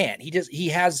Wilson can't. He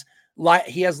has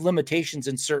limitations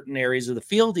in certain areas of the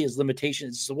field. He has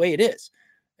limitations. It's the way it is.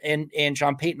 And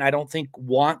Sean Payton, I don't think doesn't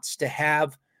want to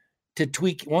have to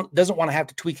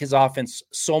tweak his offense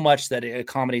so much that it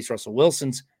accommodates Russell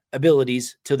Wilson's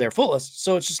abilities to their fullest.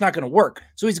 So it's just not going to work.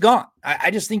 So he's gone.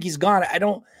 I just think he's gone.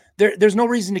 There's no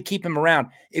reason to keep him around.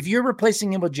 If you're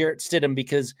replacing him with Jarrett Stidham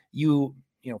because you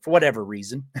for whatever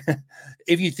reason,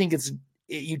 if you think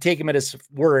you take him at his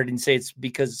word and say it's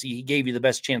because he gave you the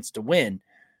best chance to win,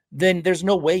 then there's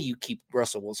no way you keep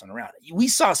Russell Wilson around. We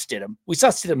saw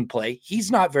Stidham play.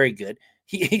 He's not very good.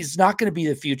 He's not going to be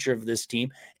the future of this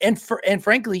team. And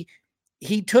frankly,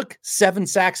 he took 7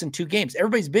 sacks in 2 games.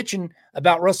 Everybody's bitching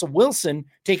about Russell Wilson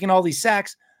taking all these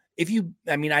sacks. I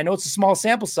know it's a small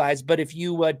sample size, but if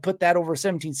you put that over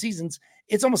 17 seasons,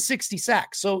 it's almost 60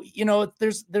 sacks. So,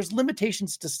 there's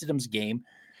limitations to Stidham's game.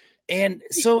 And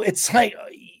so it's like,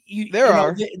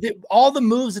 all the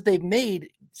moves that they've made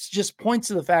just points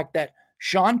to the fact that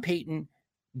Sean Payton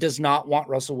does not want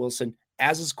Russell Wilson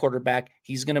as his quarterback.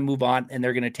 He's going to move on, and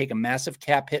they're going to take a massive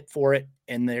cap hit for it.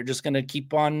 And they're just going to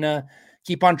keep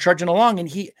on trudging along.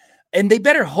 And they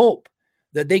better hope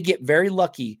that they get very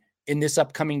lucky in this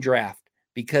upcoming draft,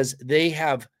 because they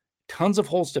have tons of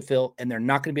holes to fill, and they're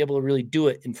not going to be able to really do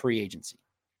it in free agency.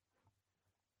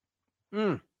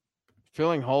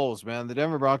 Filling holes, man. The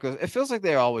Denver Broncos, it feels like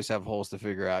they always have holes to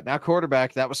figure out. Now,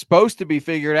 quarterback, that was supposed to be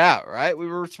figured out, right? We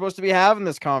were supposed to be having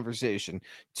this conversation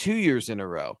 2 years in a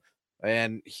row.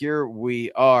 And here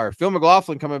we are. Phil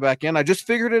McLaughlin coming back in. I just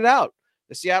figured it out.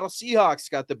 The Seattle Seahawks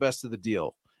got the best of the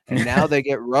deal. And now they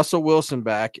get Russell Wilson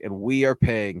back, and we are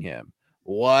paying him.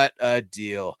 What a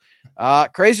deal.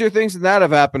 Crazier things than that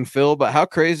have happened, Phil, but how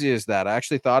crazy is that? I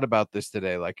actually thought about this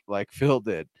today, like Phil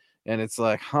did. And it's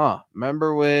like,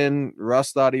 remember when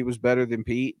Russ thought he was better than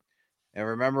Pete? And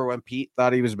remember when Pete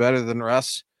thought he was better than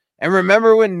Russ? And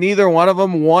remember when neither one of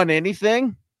them won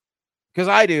anything? Because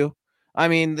I do. I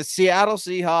mean, the Seattle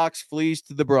Seahawks flees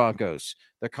to the Broncos.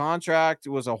 The contract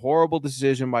was a horrible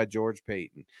decision by George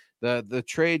Payton. The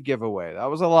trade giveaway, that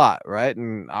was a lot, right?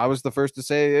 And I was the first to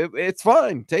say it's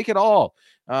fine, take it all.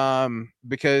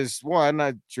 Because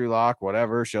one, Drew Lock,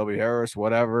 whatever, Shelby Harris,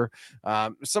 whatever.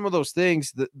 Some of those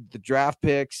things, the draft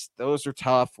picks, those are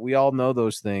tough. We all know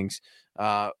those things.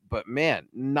 But man,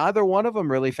 neither one of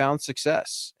them really found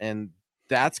success. And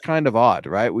that's kind of odd,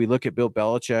 right? We look at Bill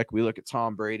Belichick, we look at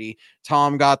Tom Brady.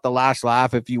 Tom got the last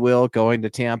laugh, if you will, going to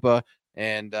Tampa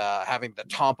and having the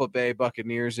Tampa Bay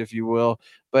Buccaneers, if you will.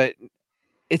 But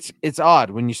it's odd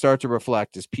when you start to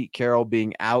reflect, is Pete Carroll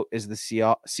being out as the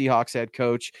Seahawks head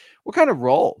coach? What kind of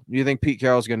role do you think Pete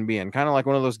Carroll's going to be in? Kind of like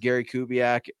one of those Gary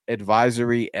Kubiak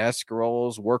advisory-esque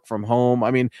roles, work from home.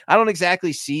 I mean, I don't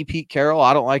exactly see Pete Carroll,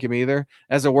 I don't like him either,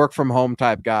 as a work from home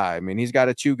type guy. I mean, he's got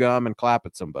to chew gum and clap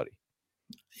at somebody.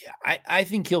 Yeah, I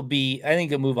think he'll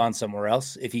move on somewhere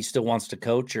else if he still wants to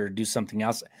coach or do something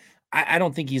else. I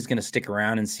don't think he's going to stick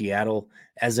around in Seattle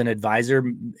as an advisor,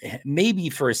 maybe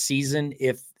for a season,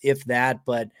 if that.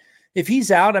 But if he's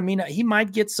out, I mean, he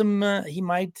might get some.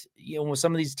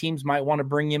 Some of these teams might want to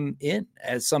bring him in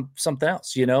as something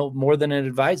else, more than an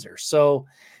advisor. So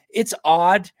it's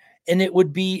odd, and it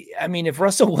would be. I mean, if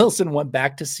Russell Wilson went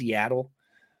back to Seattle,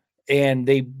 and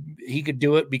he could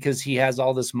do it because he has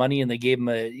all this money, and they gave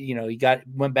him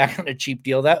went back on a cheap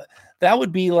deal. That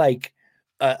would be like.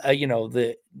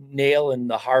 The nail in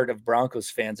the heart of Broncos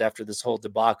fans after this whole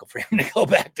debacle for him to go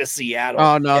back to Seattle.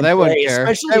 Oh no, they wouldn't care.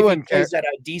 Especially if he plays at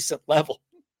a decent level.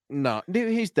 No,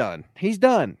 dude, he's done. He's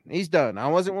done. I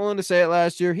wasn't willing to say it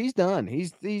last year. He's done.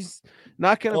 He's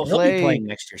not going to play. He'll be playing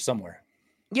next year somewhere.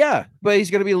 Yeah, but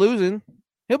he's going to be losing.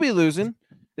 He'll be losing.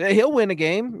 He'll win a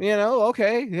game.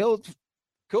 Okay,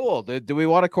 cool. Do we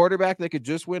want a quarterback that could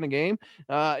just win a game?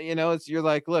 You're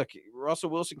like, look, Russell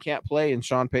Wilson can't play in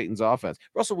Sean Payton's offense.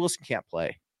 Russell Wilson can't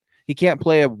play. He can't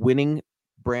play a winning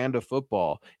brand of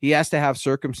football. He has to have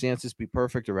circumstances be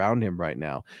perfect around him right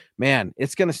now. Man,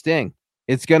 it's going to sting.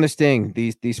 It's going to sting.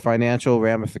 These financial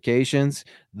ramifications,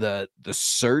 the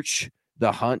search,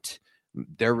 the hunt,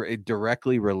 they're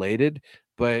directly related.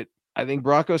 But I think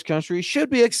Broncos country should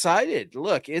be excited.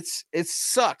 Look, it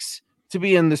sucks to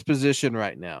be in this position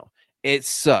right now. It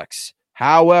sucks.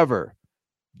 However,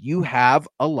 you have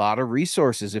a lot of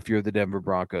resources if you're the Denver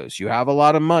Broncos. You have a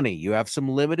lot of money. You have some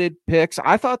limited picks.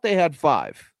 I thought they had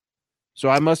 5, so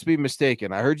I must be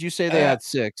mistaken. I heard you say they had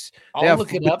 6. I'll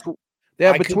look it up. They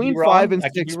have between 5 and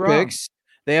 6 picks.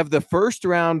 They have the first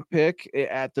round pick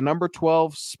at the number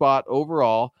 12 spot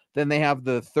overall. Then they have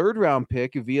the third round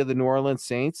pick via the New Orleans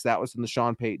Saints. That was in the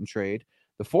Sean Payton trade.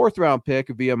 The fourth round pick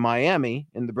via Miami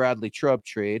in the Bradley Chubb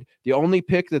trade. The only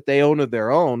pick that they own of their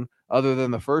own, other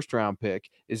than the first round pick,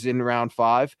 is in round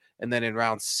 5. And then in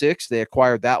round 6, they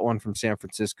acquired that one from San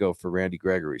Francisco for Randy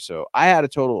Gregory. So I had a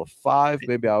total of 5.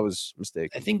 Maybe I was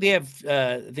mistaken. I think they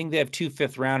have 2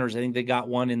 fifth rounders. I think they got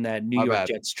one in that New York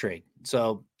Jets trade.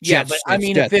 So yeah, but I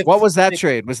mean, what was that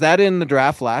trade? Was that in the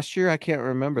draft last year? I can't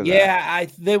remember. Yeah,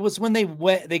 there was when they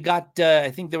got. I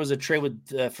think there was a trade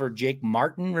with for Jake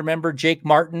Martin. Remember Jake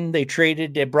Martin? They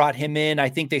traded. They brought him in. I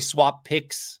think they swapped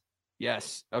picks.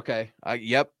 Yes. Okay.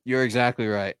 Yep. You're exactly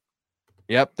right.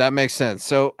 Yep. That makes sense.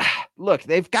 So look,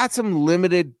 they've got some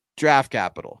limited draft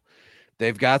capital.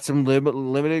 They've got some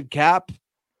limited cap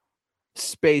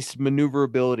space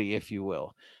maneuverability, if you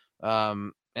will.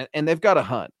 And they've got a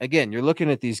hunt. Again, you're looking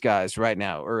at these guys right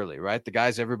now early, right? The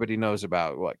guys everybody knows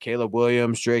about. Caleb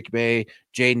Williams, Drake May,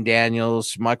 Jaden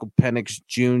Daniels, Michael Penix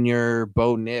Jr.,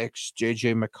 Bo Nix,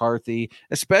 J.J. McCarthy,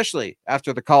 especially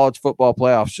after the college football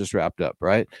playoffs just wrapped up,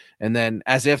 right? And then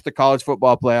as if the college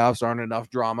football playoffs aren't enough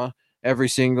drama every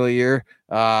single year,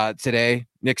 today,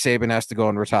 Nick Saban has to go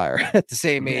and retire at the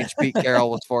same age Pete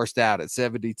Carroll was forced out at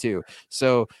 72.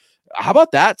 So how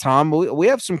about that, Tom? We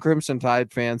have some Crimson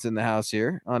Tide fans in the house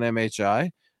here on MHI.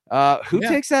 Who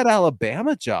takes that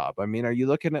Alabama job? I mean, are you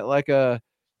looking at like a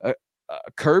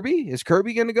Kirby? Is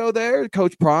Kirby going to go there?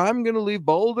 Coach Prime going to leave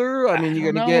Boulder? I mean,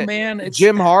 you're going to get man.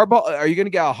 Jim Harbaugh. Are you going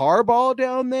to get a Harbaugh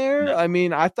down there? No. I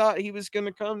mean, I thought he was going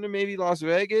to come to maybe Las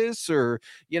Vegas or,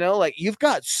 like you've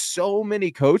got so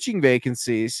many coaching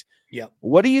vacancies. Yeah.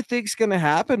 What do you think is going to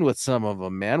happen with some of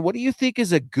them, man? What do you think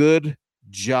is a good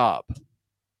job?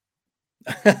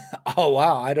 Oh,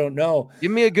 wow. I don't know. Give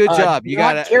me a good job. You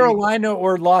got Carolina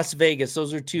or Las Vegas.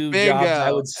 Those are two jobs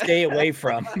I would stay away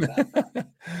from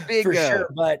for sure.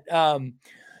 But,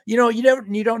 you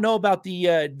don't know about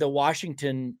the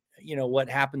Washington, what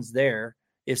happens there.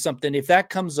 If that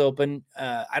comes open,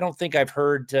 I don't think I've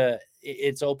heard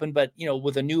it's open, but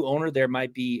with a new owner there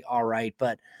might be all right.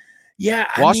 But yeah,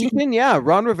 Washington.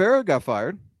 Ron Rivera got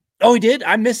fired. Oh, he did?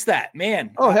 I missed that,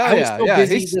 man. Oh, hell yeah. I was so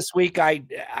busy this week. I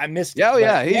missed it. Oh,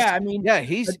 yeah.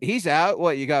 He's out.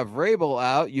 What, you got Vrabel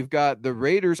out. You've got the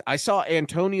Raiders. I saw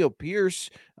Antonio Pierce.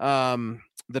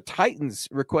 The Titans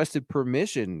requested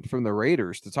permission from the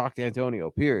Raiders to talk to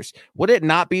Antonio Pierce. Would it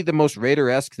not be the most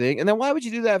Raider-esque thing? And then why would you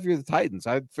do that if you're the Titans?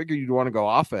 I figured you'd want to go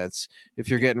offense if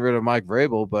you're getting rid of Mike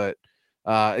Vrabel, but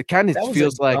it kind of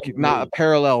feels like not a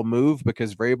parallel move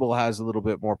because Vrabel has a little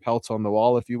bit more pelts on the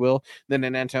wall, if you will, than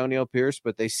an Antonio Pierce,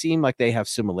 but they seem like they have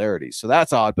similarities. So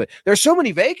that's odd, but there's so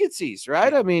many vacancies,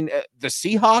 right? I mean, the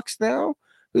Seahawks now,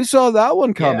 who saw that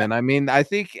one coming? Yeah. I mean, I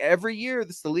think every year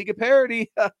this is the league of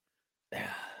parity.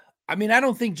 I mean, I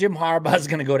don't think Jim Harbaugh is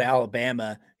going to go to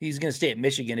Alabama. He's going to stay at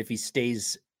Michigan if he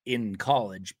stays in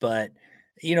college, but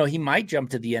he might jump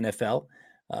to the NFL.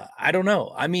 I don't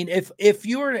know. I mean, if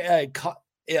you're a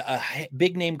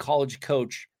big name college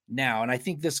coach now, and I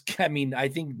think Nick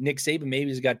Saban maybe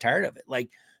has got tired of it. Like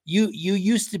you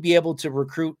used to be able to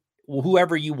recruit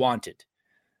whoever you wanted.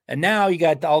 And now you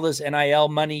got all this NIL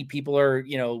money. People are,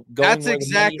 going. That's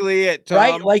exactly it, Tom.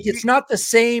 Right? Like it's not the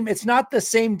same. It's not the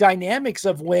same dynamics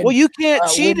of when. Well, you can't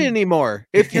cheat anymore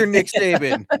if you're Nick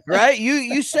Saban, right?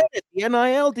 You said it. The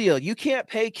NIL deal. You can't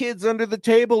pay kids under the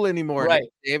table anymore, right,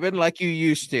 Nick Saban, like you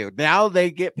used to. Now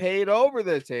they get paid over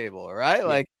the table, right? Yeah.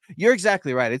 Like you're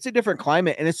exactly right. It's a different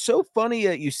climate, and it's so funny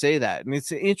that you say that, and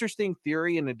it's an interesting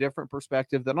theory and a different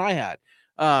perspective than I had.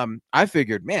 I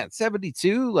figured, man,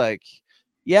 72, like.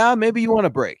 Yeah, maybe you want a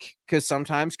break because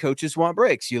sometimes coaches want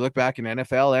breaks. You look back in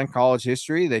NFL and college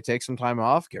history, they take some time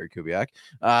off. Gary Kubiak,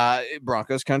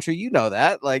 Broncos country, you know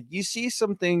that. Like you see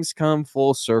some things come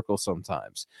full circle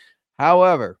sometimes.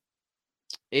 However,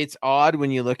 it's odd when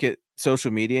you look at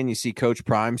social media and you see Coach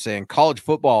Prime saying college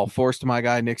football forced my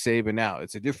guy Nick Saban out.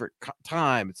 It's a different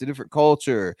time. It's a different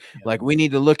culture. Yeah. Like we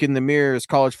need to look in the mirror as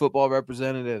college football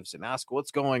representatives and ask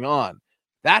what's going on.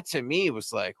 That to me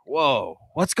was like, whoa,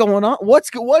 what's going on? What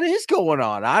is going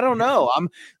on? I don't know.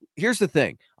 Here's the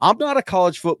thing. I'm not a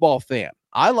college football fan.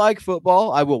 I like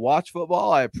football. I will watch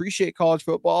football. I appreciate college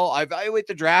football. I evaluate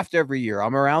the draft every year.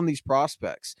 I'm around these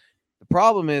prospects. The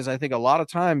problem is, I think a lot of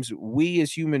times we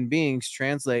as human beings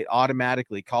translate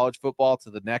automatically college football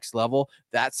to the next level.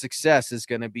 That success is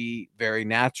going to be very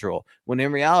natural. When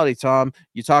in reality, Tom,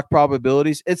 you talk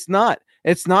probabilities. It's not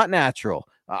natural.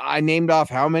 I named off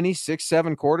how many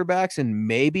 6-7 quarterbacks, and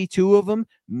maybe two of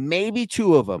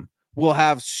them will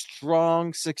have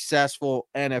strong, successful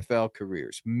NFL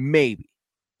careers. Maybe.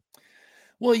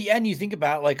 Well, yeah, and you think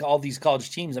about like all these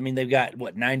college teams. I mean, they've got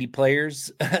 90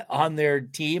 players on their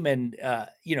team, and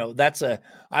that's I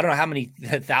don't know how many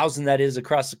thousand that is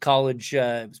across the college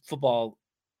football,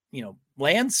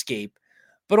 landscape,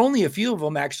 but only a few of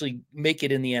them actually make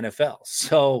it in the NFL.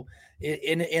 So.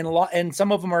 In a lot, and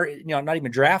some of them are not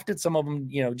even drafted. Some of them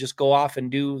just go off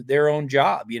and do their own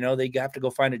job. They have to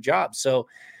go find a job. So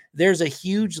there's a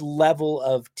huge level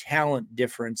of talent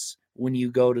difference when you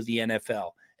go to the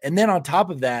NFL. And then on top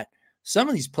of that, some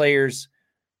of these players,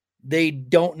 they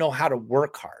don't know how to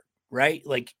work hard, right?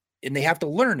 Like, and they have to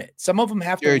learn it. Some of them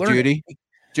have to learn it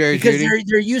because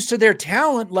they're used to their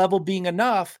talent level being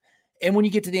enough. And when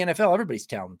you get to the NFL, everybody's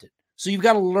talented. So you've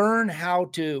got to learn how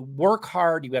to work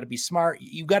hard. You've got to be smart.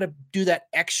 You've got to do that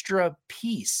extra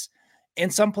piece.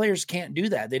 And some players can't do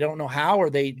that. They don't know how,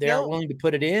 or they aren't willing to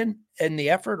put it in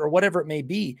the effort or whatever it may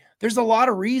be. There's a lot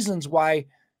of reasons why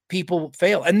people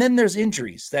fail. And then there's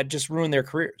injuries that just ruin their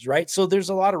careers, right? So there's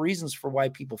a lot of reasons for why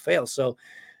people fail. So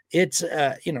it's,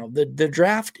 the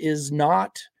draft is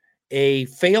not a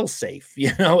fail safe.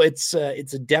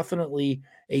 It's definitely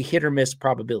a hit or miss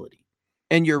probability.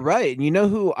 And you're right. And you know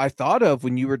who I thought of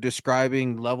when you were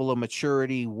describing level of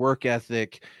maturity, work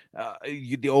ethic,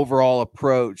 the overall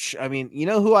approach? I mean, you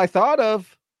know who I thought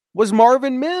of was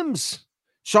Marvin Mims.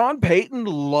 Sean Payton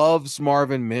loves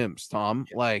Marvin Mims, Tom.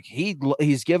 Yeah. Like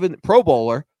he's given Pro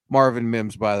Bowler Marvin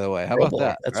Mims, by the way. How about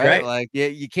that? That's right. Like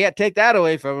you can't take that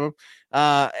away from him.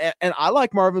 And I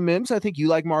like Marvin Mims. I think you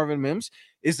like Marvin Mims.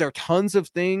 Is there tons of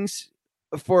things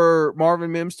for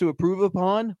Marvin Mims to improve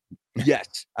upon?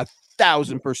 Yes,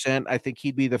 1,000%. I think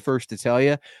he'd be the first to tell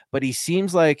you. But he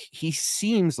seems like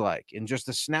in just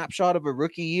a snapshot of a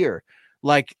rookie year,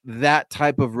 like that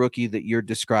type of rookie that you're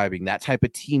describing, that type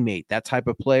of teammate, that type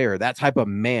of player, that type of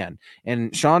man.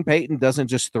 And Sean Payton doesn't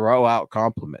just throw out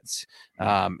compliments.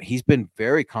 He's been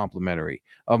very complimentary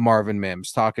of Marvin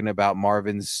Mims, talking about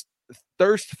Marvin's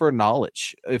thirst for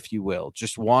knowledge, if you will,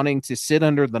 just wanting to sit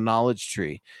under the knowledge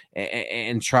tree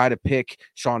and try to pick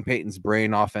Sean Payton's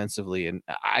brain offensively. And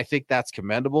I think that's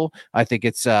commendable. I think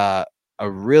it's a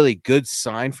really good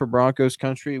sign for Broncos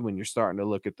country when you're starting to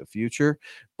look at the future.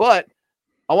 But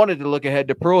I wanted to look ahead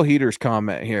to Pearl Heater's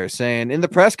comment here, saying in the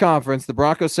press conference, the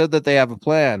Broncos said that they have a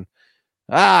plan.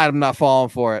 I'm not falling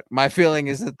for it. My feeling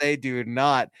is that they do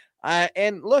not.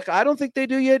 And look, I don't think they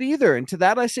do yet either. And to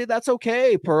that, I say that's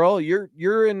okay, Pearl.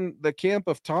 You're in the camp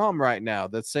of Tom right now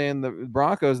that's saying the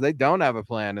Broncos, they don't have a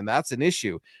plan, and that's an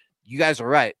issue. You guys are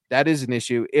right. That is an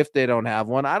issue if they don't have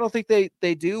one. I don't think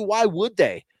they do. Why would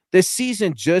they? This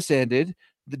season just ended.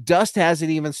 The dust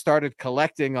hasn't even started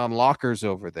collecting on lockers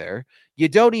over there. You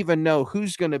don't even know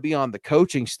who's going to be on the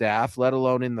coaching staff, let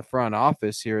alone in the front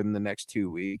office here in the next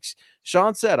 2 weeks.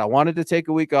 Sean said, I wanted to take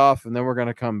a week off, and then we're going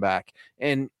to come back.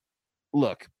 And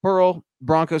look, Pearl,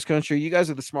 Broncos country, you guys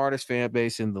are the smartest fan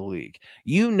base in the league.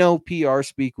 You know PR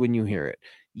speak when you hear it.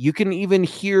 You can even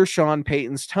hear Sean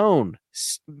Payton's tone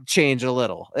change a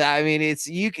little. I mean,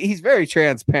 he's very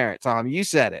transparent, Tom. You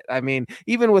said it. I mean,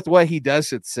 even with what he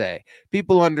doesn't say,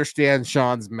 people understand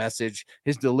Sean's message,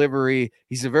 his delivery.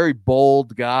 He's a very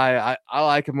bold guy. I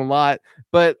like him a lot,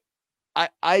 but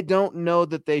I don't know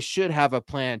that they should have a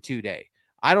plan today.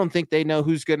 I don't think they know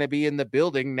who's going to be in the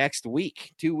building next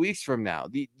week, 2 weeks from now.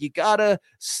 You got to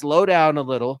slow down a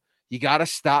little. You got to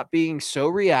stop being so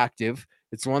reactive.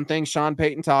 It's one thing Sean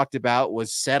Payton talked about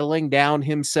was settling down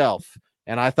himself.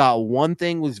 And I thought one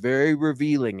thing was very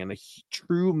revealing and a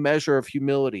true measure of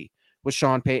humility was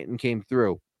Sean Payton came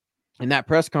through. In that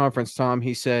press conference, Tom,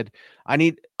 he said, I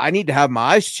need to have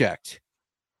my eyes checked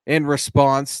in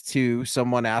response to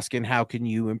someone asking, how can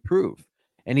you improve?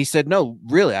 And he said, no,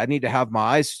 really, I need to have my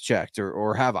eyes checked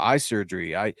or have eye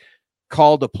surgery. I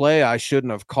called a play I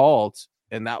shouldn't have called,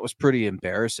 and that was pretty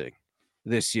embarrassing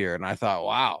this year. And I thought,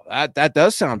 wow, that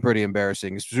does sound pretty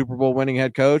embarrassing. Super Bowl winning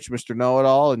head coach, Mr.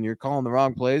 Know-It-All, and you're calling the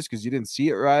wrong plays because you didn't see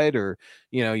it right, or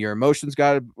your emotions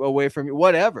got away from you,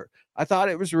 whatever. I thought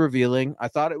it was revealing. I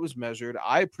thought it was measured.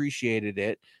 I appreciated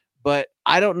it. But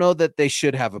I don't know that they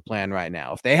should have a plan right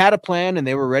now. If they had a plan and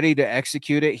they were ready to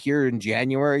execute it here in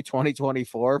January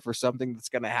 2024 for something that's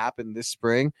going to happen this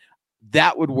spring,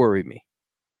 that would worry me.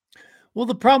 Well,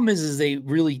 the problem is they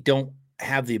really don't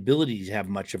have the ability to have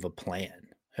much of a plan.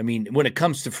 I mean, when it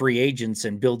comes to free agents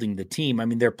and building the team, I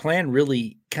mean, their plan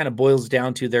really kind of boils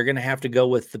down to they're going to have to go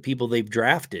with the people they've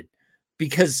drafted,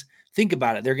 because think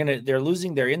about it. They're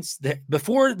losing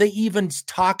before they even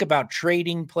talk about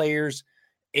trading players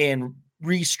and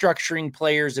restructuring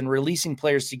players and releasing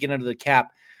players to get under the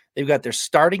cap. They've got their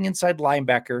starting inside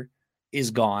linebacker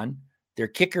is gone. Their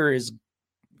kicker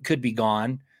could be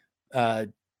gone.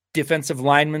 Defensive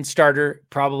lineman starter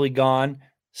probably gone.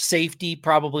 Safety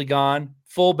probably gone.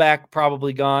 Fullback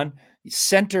probably gone.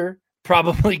 Center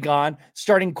probably gone.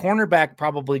 Starting cornerback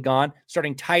probably gone.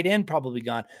 Starting tight end probably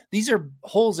gone. These are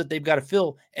holes that they've got to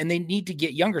fill, and they need to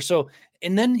get younger. So,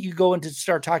 and then you go into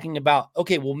start talking about,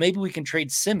 okay, well, maybe we can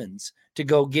trade Simmons to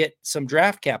go get some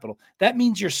draft capital. That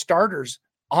means your starters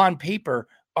on paper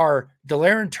are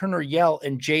De'Aaron Turner-Yell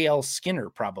and J.L. Skinner,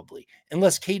 probably,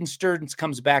 unless Caden Stearns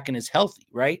comes back and is healthy,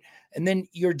 right? And then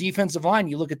your defensive line,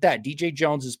 you look at that. DJ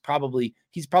Jones he's probably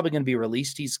going to be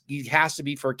released. He has to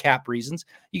be for cap reasons.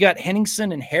 You got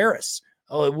Henningsen and Harris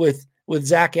with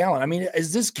Zach Allen. I mean,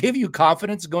 does this give you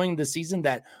confidence going into the season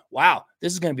that, wow,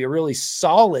 this is going to be a really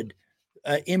solid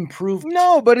improved?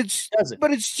 No, but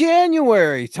it's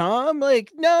January, Tom.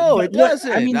 Like, no, it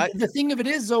doesn't. I mean, the thing of it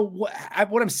is, though,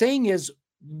 what I'm saying is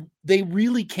they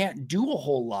really can't do a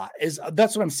whole lot.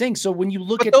 That's what I'm saying. So when you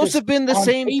look at those have been the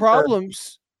same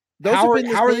problems. How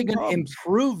are they going to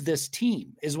improve this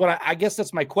team is what I guess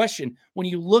that's my question. When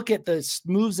you look at the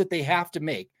moves that they have to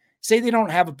make, say they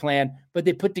don't have a plan, but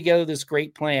they put together this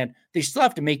great plan, they still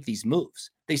have to make these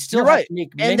moves. They still have to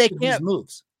make many of these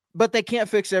moves. But they can't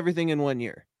fix everything in 1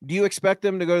 year. Do you expect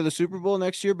them to go to the Super Bowl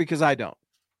next year? Because I don't.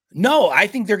 No, I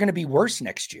think they're going to be worse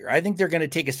next year. I think they're going to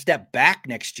take a step back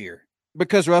next year.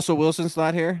 Because Russell Wilson's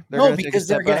not here? No, because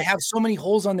they're going to have so many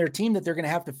holes on their team that they're going to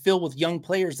have to fill with young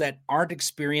players that aren't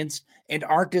experienced and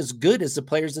aren't as good as the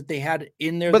players that they had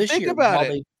in there this year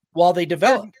while they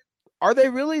develop. are they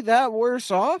really that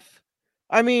worse off?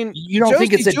 I mean, You don't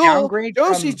think it's a downgrade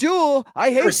Josie from Jewell, I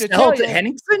hate to Purcell tell to you,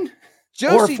 Henningsen? Or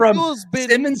Josie from Jewell's been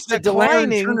Simmons to Delaire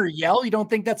and declining. Turner-Yell? You don't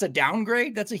think that's a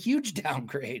downgrade? That's a huge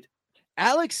downgrade.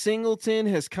 Alex Singleton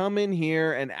has come in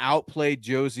here and outplayed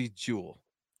Josie Jewell.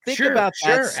 Think Sure, about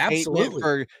that statement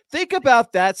absolutely. think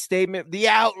about that statement, the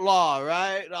outlaw,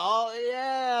 right? Oh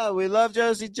yeah, we love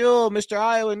Josie Jewell, Mr.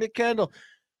 Iowa, Nick Kendall.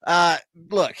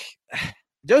 Look,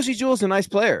 Josie Jewell's a nice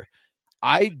player.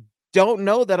 I don't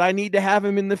know that I need to have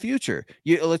him in the future.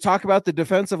 Let's talk about the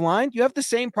defensive line. You have the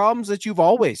same problems that you've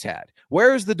always had.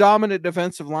 Where is the dominant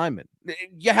defensive lineman?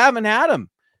 You haven't had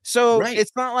him. So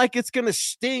it's not like it's going to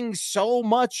sting so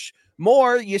much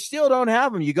more. You still don't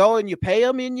have them. You go and you pay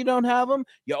them and you don't have them.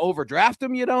 You overdraft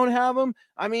them. You don't have them.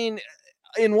 I mean,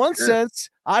 in one sense,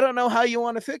 I don't know how you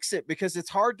want to fix it because it's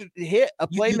hard to hit a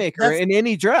playmaker in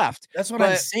any draft. That's what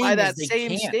I'm saying. By that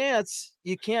same stance,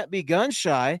 you can't be gun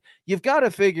shy. You've got to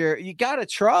figure, you got to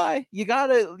try. You got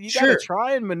to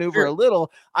try and maneuver a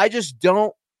little. I just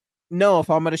don't know if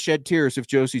I'm going to shed tears if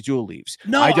Josie Jewell leaves.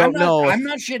 No, I don't know. I'm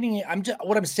not shedding it.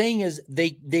 What I'm saying is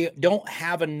they don't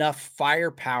have enough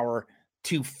firepower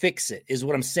to fix it, is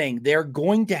what I'm saying. They're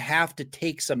going to have to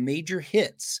take some major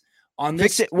hits on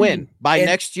this. Fix it win by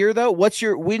next year, though. What's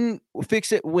your win?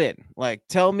 Fix it win. Like,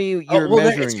 tell me your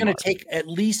measuring. It's going to take at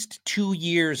least 2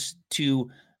 years to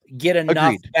get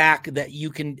enough back that you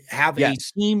can have a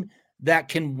team that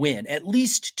can win. At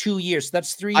least 2 years.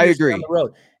 That's 3 years down the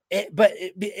road.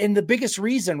 And the biggest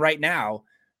reason right now,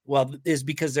 is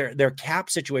because their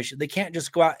cap situation. They can't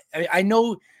just go out. I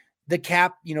know the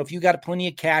cap, if you got plenty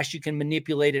of cash, you can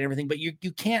manipulate it and everything, but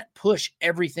you can't push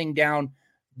everything down.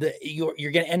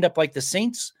 You're going to end up like the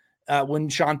Saints when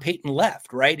Sean Payton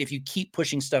left, right? If you keep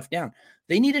pushing stuff down,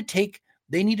 they need to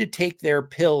take their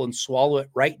pill and swallow it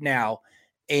right now.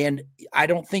 And I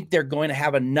don't think they're going to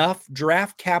have enough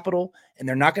draft capital, and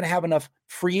they're not going to have enough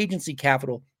free agency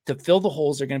capital to fill the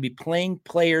holes. They're going to be playing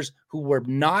players who were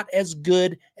not as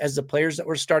good as the players that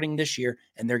were starting this year,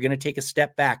 and they're going to take a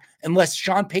step back unless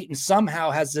Sean Payton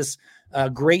somehow has this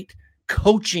great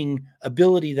coaching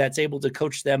ability that's able to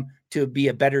coach them to be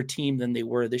a better team than they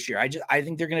were this year. I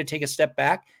think they're going to take a step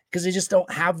back because they just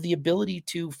don't have the ability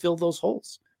to fill those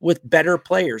holes with better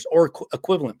players or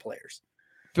equivalent players.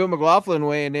 Phil McLaughlin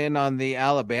weighing in on the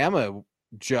Alabama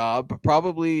job,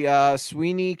 probably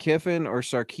Sweeney, Kiffin, or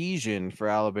Sarkisian for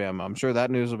Alabama. I'm sure that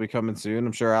news will be coming soon.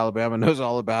 I'm sure Alabama knows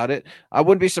all about it. I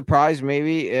wouldn't be surprised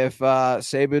maybe if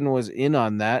Saban was in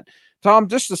on that. Tom,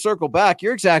 just to circle back,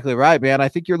 you're exactly right, man. I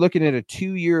think you're looking at a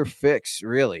 2-year fix,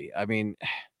 really. I mean,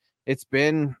 it's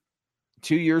been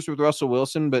 2 years with Russell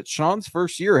Wilson, but Sean's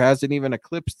first year hasn't even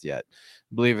eclipsed yet,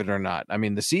 believe it or not. I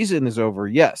mean, the season is over,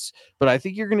 yes, but I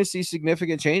think you're going to see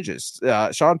significant changes.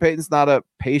 Sean Payton's not a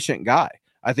patient guy.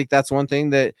 I think that's one thing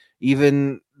that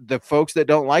even the folks that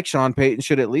don't like Sean Payton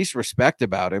should at least respect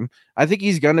about him. I think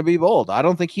he's going to be bold. I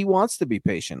don't think he wants to be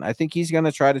patient. I think he's going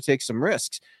to try to take some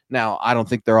risks. Now, I don't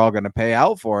think they're all going to pay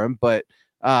out for him, but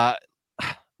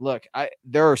look,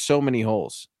 there are so many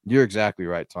holes. You're exactly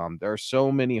right, Tom. There are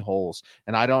so many holes,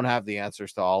 and I don't have the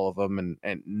answers to all of them,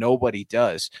 and nobody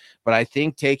does. But I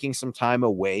think taking some time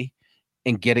away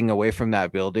and getting away from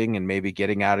that building and maybe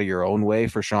getting out of your own way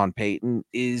for Sean Payton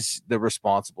is the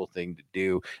responsible thing to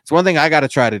do. It's one thing I got to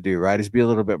try to do, right, is be a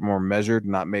little bit more measured,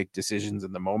 not make decisions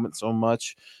in the moment so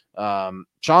much.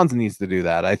 Sean needs to do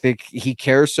that. I think he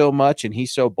cares so much and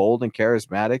he's so bold and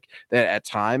charismatic that at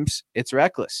times it's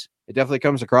reckless. It definitely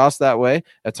comes across that way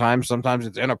at times. Sometimes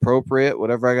it's inappropriate,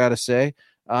 whatever I got to say.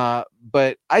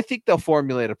 But I think they'll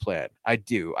formulate a plan. I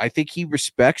do. I think he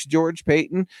respects George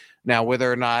Payton. Now,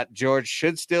 whether or not George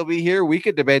should still be here, we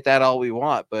could debate that all we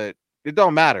want, but it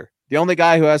don't matter. The only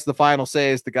guy who has the final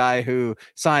say is the guy who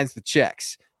signs the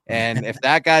checks. And if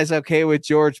that guy's okay with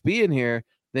George being here,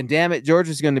 then damn it, George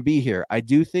is going to be here. I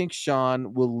do think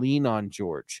Sean will lean on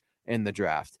George in the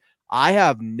draft. I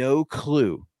have no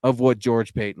clue of what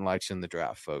George Payton likes in the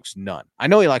draft, folks. None. I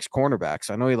know he likes cornerbacks.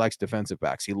 I know he likes defensive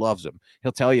backs. He loves them.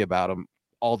 He'll tell you about them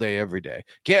all day, every day.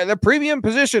 The premium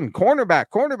position, cornerback.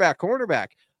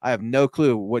 I have no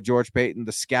clue what George Payton,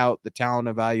 the scout, the talent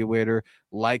evaluator,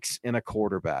 likes in a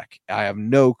quarterback. I have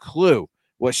no clue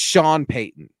what Sean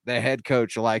Payton, the head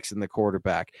coach, likes in the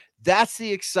quarterback. That's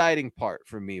the exciting part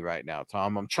for me right now,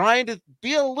 Tom. I'm trying to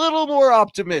be a little more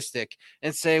optimistic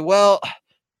and say, well,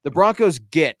 the Broncos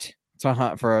get to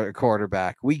hunt for a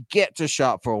quarterback. We get to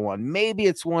shop for one. Maybe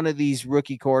it's one of these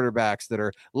rookie quarterbacks that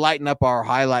are lighting up our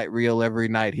highlight reel every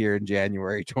night here in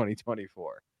January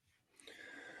 2024.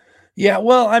 Yeah,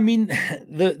 well, I mean,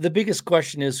 the biggest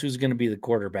question is who's going to be the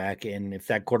quarterback, and if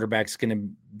that quarterback's going to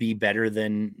be better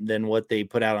than what they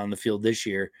put out on the field this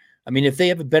year. I mean, if they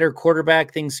have a better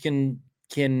quarterback, things can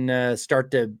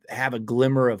start to have a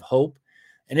glimmer of hope.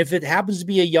 And if it happens to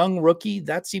be a young rookie,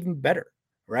 that's even better,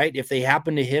 right? If they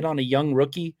happen to hit on a young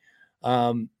rookie,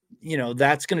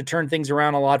 that's going to turn things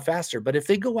around a lot faster. But if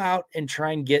they go out and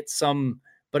try and get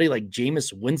somebody like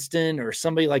Jameis Winston or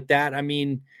somebody like that, I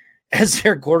mean, as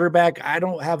their quarterback, I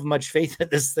don't have much faith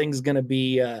that this thing's going to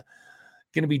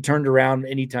be turned around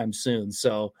anytime soon.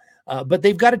 So, but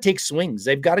they've got to take swings.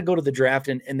 They've got to go to the draft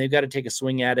and they've got to take a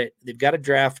swing at it. They've got to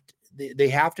draft. They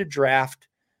have to draft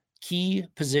key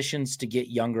positions to get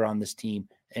younger on this team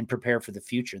and prepare for the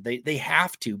future. They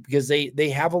have to, because they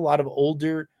have a lot of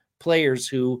older players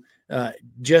who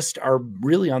just are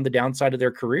really on the downside of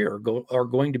their career or are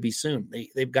going to be soon.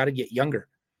 They've got to get younger.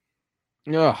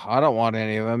 No, I don't want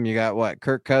any of them. You got what?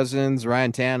 Kirk Cousins,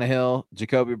 Ryan Tannehill,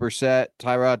 Jacoby Brissett,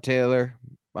 Tyrod Taylor,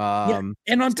 and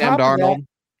on Sam top Darnold. of that,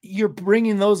 you're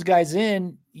bringing those guys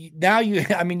in. Now you've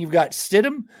got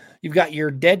Stidham, you've got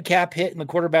your dead cap hit in the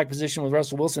quarterback position with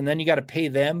Russell Wilson. Then you got to pay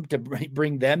them to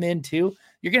bring them in too.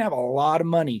 You're going to have a lot of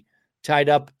money tied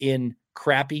up in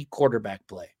crappy quarterback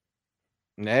play.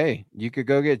 Hey, you could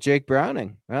go get Jake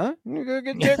Browning, huh? You go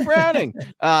get Jake Browning.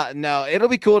 No, it'll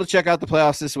be cool to check out the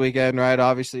playoffs this weekend, right?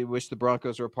 Obviously, wish the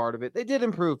Broncos were a part of it. They did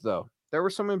improve, though. There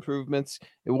were some improvements.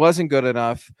 It wasn't good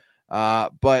enough,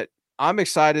 but I'm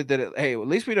excited that, at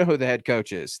least we know who the head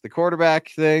coach is. The quarterback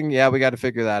thing, yeah, we got to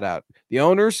figure that out. The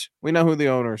owners, we know who the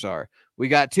owners are. We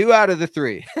got 2 out of the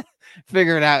 3.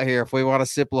 Figure it out here if we want to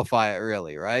simplify it,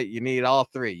 really, right? You need all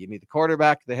 3. You need the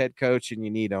quarterback, the head coach, and you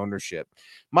need ownership.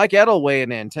 Mike Edel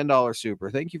weighing in, $10 super.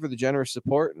 Thank you for the generous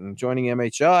support and joining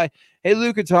MHI. Hey,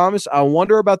 Luke and Thomas, I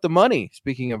wonder about the money,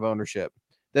 speaking of ownership,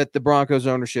 that the Broncos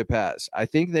ownership has. I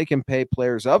think they can pay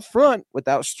players up front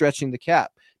without stretching the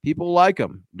cap. People like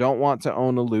them, don't want to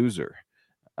own a loser.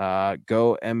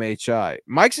 Go MHI.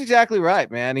 Mike's exactly right,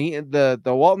 man. The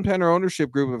Walton Penner ownership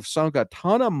group have sunk a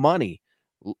ton of money,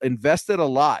 invested a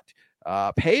lot,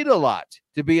 paid a lot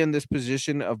to be in this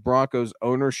position of Broncos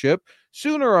ownership.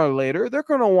 Sooner or later, they're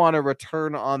going to want a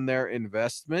return on their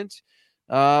investment.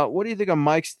 What do you think of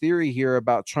Mike's theory here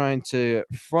about trying to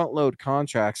front load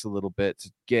contracts a little bit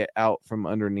to get out from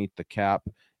underneath the cap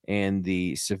and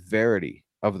the severity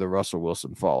of the Russell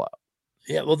Wilson fallout?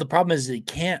 Yeah, well, the problem is they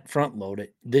can't front load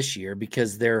it this year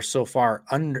because they're so far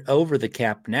over the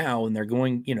cap now, and they're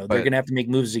going, they're going to have to make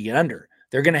moves to get under.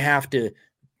 They're going to have to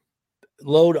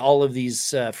load all of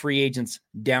these free agents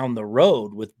down the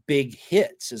road with big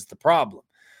hits is the problem.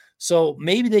 So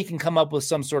maybe they can come up with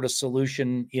some sort of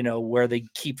solution, where they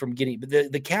keep from getting, but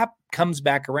the cap comes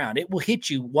back around. It will hit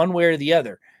you one way or the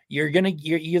other. You're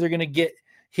either going to get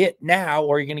hit now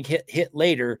or you're going to get hit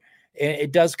later. And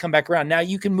it does come back around. Now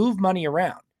you can move money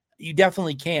around. You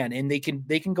definitely can. And they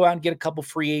can go out and get a couple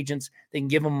free agents. They can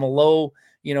give them a low,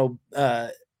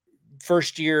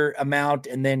 first year amount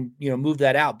and then, move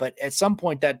that out. But at some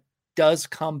point that does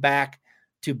come back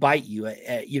to bite you.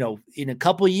 In a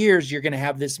couple of years, you're going to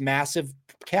have this massive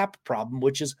cap problem,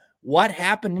 which is what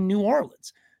happened in New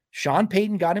Orleans. Sean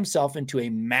Payton got himself into a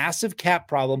massive cap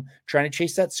problem trying to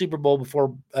chase that Super Bowl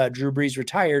before Drew Brees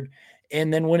retired.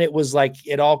 And then when it was like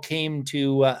it all came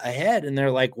to a head, and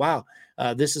they're like, "Wow,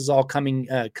 this is all coming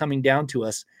down to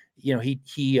us."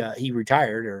 He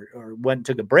retired or went and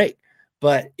took a break.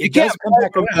 But it does come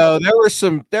back around. No,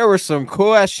 there were some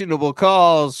questionable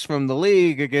calls from the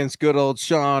league against good old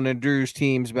Sean and Drew's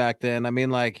teams back then. I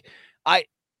mean,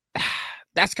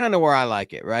 that's kind of where I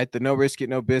like it, right? The no risk it,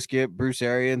 no biscuit, Bruce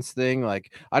Arians thing.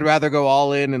 Like, I'd rather go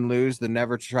all in and lose than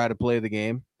never try to play the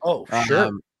game. Oh,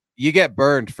 sure. You get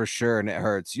burned for sure, and it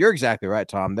hurts. You're exactly right,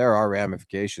 Tom. There are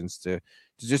ramifications to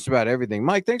just about everything.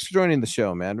 Mike, thanks for joining the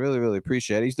show, man. Really, really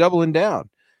appreciate it. He's doubling down.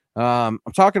 I'm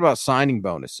talking about signing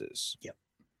bonuses. Yep.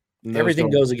 Everything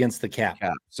goes against the cap.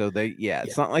 So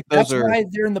it's not like those That's why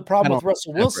they're in the problem with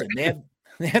Russell Wilson.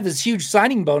 They have this huge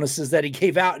signing bonuses that he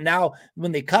gave out. And now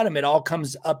when they cut him, it all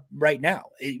comes up right now.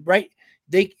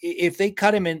 If they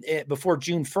cut him in before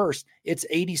June 1st, it's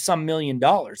 $80-some million.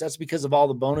 That's because of all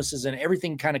the bonuses, and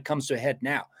everything kind of comes to a head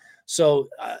now. So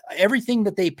everything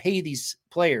that they pay these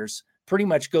players pretty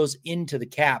much goes into the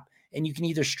cap, and you can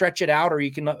either stretch it out or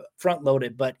you can front load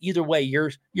it. But either way,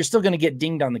 you're still going to get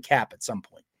dinged on the cap at some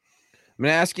point. I'm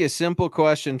going to ask you a simple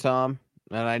question, Tom,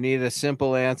 and I need a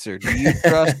simple answer.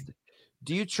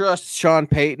 Do you trust Sean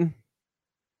Payton?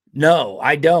 No,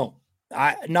 I don't.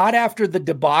 Not after the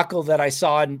debacle that I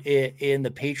saw in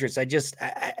the Patriots. I just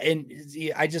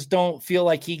don't feel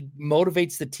like he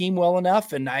motivates the team well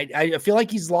enough. And I feel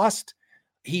like he's lost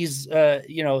he's still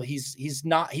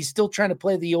trying to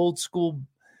play the old school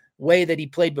way that he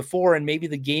played before, and maybe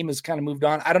the game has kind of moved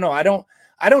on. I don't know.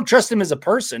 I don't trust him as a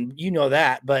person,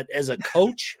 that, but as a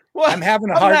coach, well, I'm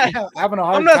having a hard time.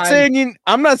 I'm not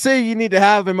saying you need to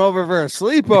have him over for a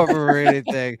sleepover or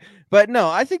anything, but no,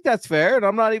 I think that's fair. And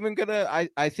I'm not even gonna,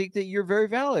 I think that you're very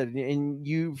valid, and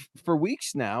you've for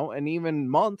weeks now, and even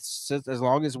months, as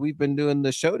long as we've been doing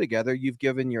the show together, you've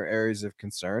given your areas of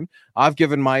concern. I've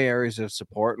given my areas of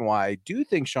support and why I do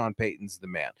think Sean Payton's the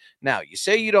man. Now you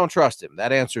say you don't trust him.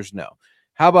 That answer's no.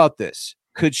 How about this?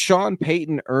 Could Sean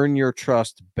Payton earn your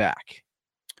trust back?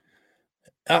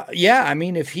 Yeah, I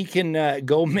mean, if he can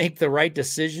go make the right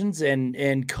decisions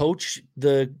and coach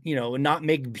not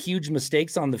make huge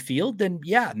mistakes on the field, then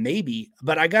yeah, maybe.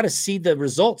 But I got to see the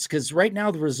results, because right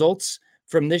now the results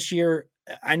from this year,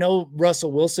 I know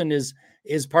Russell Wilson is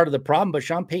part of the problem, but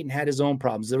Sean Payton had his own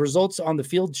problems. The results on the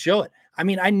field show it. I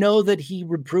mean, I know that he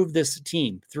improved this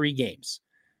team 3 games,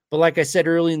 but like I said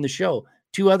early in the show,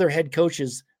 2 other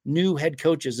new head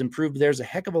coaches improved theirs a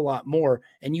heck of a lot more,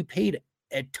 and you paid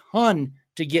a ton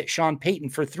to get Sean Payton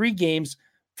for 3 games,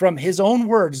 from his own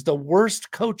words, the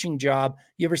worst coaching job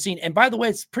you ever seen. And by the way,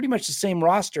 it's pretty much the same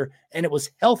roster, and it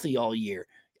was healthy all year.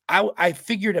 I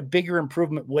figured a bigger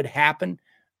improvement would happen,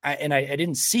 and I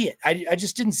didn't see it. I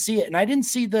just didn't see it, and I didn't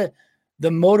see the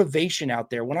motivation out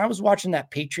there. When I was watching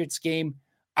that Patriots game,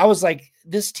 I was like,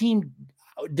 this team,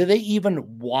 do they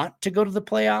even want to go to the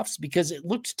playoffs? Because it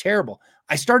looked terrible.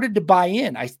 I started to buy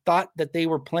in. I thought that they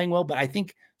were playing well, but I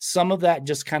think some of that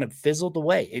just kind of fizzled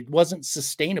away. It wasn't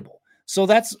sustainable. So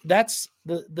that's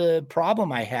the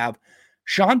problem I have.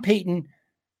 Sean Payton,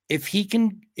 if he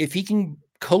can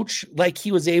coach like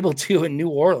he was able to in New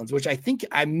Orleans, which I think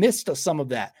I missed some of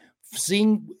that.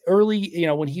 Seeing early,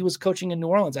 when he was coaching in New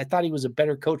Orleans, I thought he was a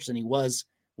better coach than he was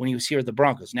when he was here at the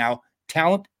Broncos. Now,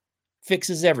 talent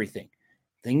fixes everything.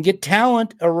 They can get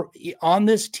talent on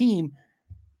this team.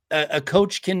 A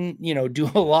coach can,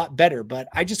 do a lot better, but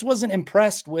I just wasn't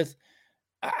impressed with,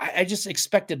 I just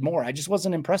expected more. I just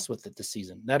wasn't impressed with it this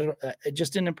season. It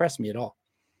just didn't impress me at all.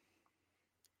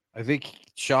 I think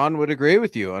Sean would agree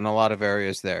with you on a lot of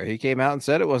areas there. He came out and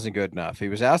said it wasn't good enough. He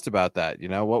was asked about that.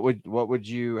 How would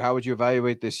you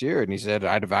evaluate this year? And he said,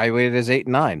 I'd evaluate it as 8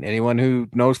 and 9. Anyone who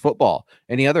knows football,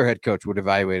 any other head coach would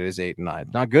evaluate it as 8 and 9.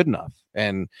 Not good enough.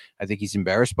 And I think he's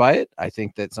embarrassed by it. I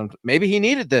think that maybe he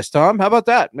needed this, Tom. How about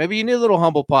that? Maybe you need a little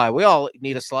humble pie. We all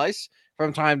need a slice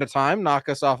from time to time, knock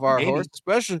us off our horse,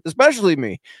 especially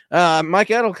me. Mike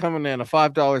Edel coming in, a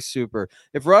 $5 super.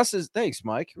 If Russ is, thanks,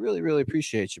 Mike. Really, really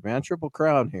appreciate you, man. Triple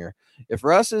crown here. If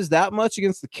Russ is that much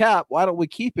against the cap, why don't we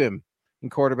keep him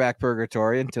in quarterback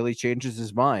purgatory until he changes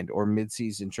his mind or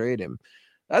midseason trade him?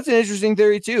 That's an interesting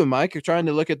theory too, Mike. You're trying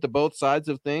to look at the both sides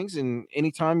of things, and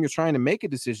anytime you're trying to make a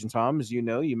decision, Tom, as you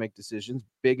know, you make decisions,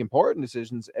 big important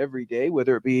decisions every day,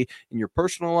 whether it be in your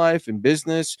personal life, in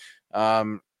business.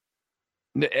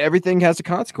 Everything has a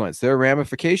consequence. There are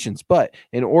ramifications, but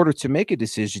in order to make a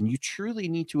decision, you truly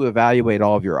need to evaluate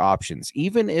all of your options,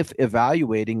 even if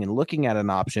evaluating and looking at an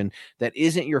option that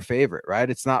isn't your favorite, right?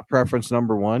 It's not preference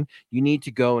number 1. You need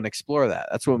to go and explore that.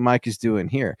 That's what Mike is doing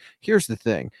here. Here's the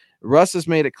thing. Russ has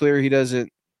made it clear he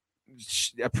doesn't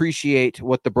appreciate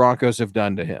what the Broncos have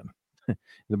done to him.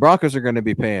 The Broncos are going to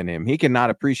be paying him. He cannot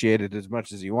appreciate it as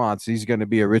much as he wants. He's going to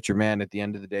be a richer man at the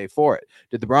end of the day for it.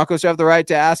 Did the Broncos have the right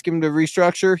to ask him to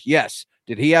restructure? Yes.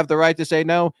 Did he have the right to say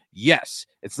no? Yes.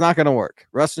 It's not going to work.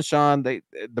 Russ and Sean, the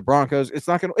Broncos, it's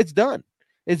done.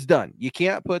 It's done. You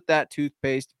can't put that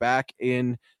toothpaste back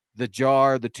in the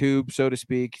jar, the tube, so to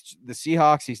speak. The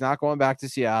Seahawks, he's not going back to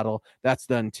Seattle. That's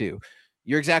done too.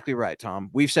 You're exactly right,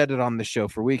 Tom. We've said it on the show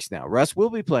for weeks now. Russ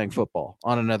will be playing football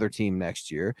on another team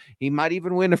next year. He might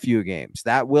even win a few games.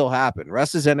 That will happen.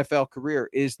 Russ's NFL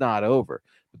career is not over.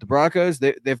 But the Broncos,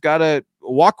 they've got to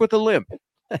walk with a limp,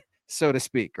 so to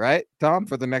speak, right, Tom?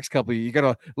 For the next couple of years, you got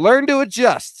to learn to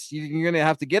adjust. You're going to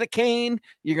have to get a cane.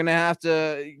 You're going to have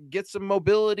to get some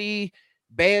mobility,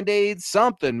 Band-Aids,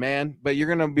 something, man. But you're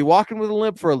going to be walking with a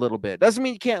limp for a little bit. Doesn't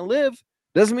mean you can't live.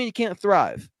 Doesn't mean you can't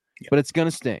thrive. Yep. But it's going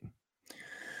to sting.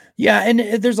 Yeah, and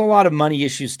there's a lot of money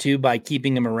issues too by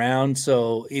keeping him around.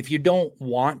 So if you don't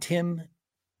want him,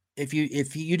 if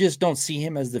you just don't see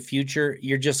him as the future,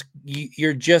 you're just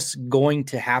going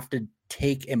to have to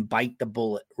take and bite the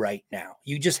bullet right now.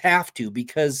 You just have to,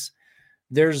 because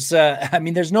there's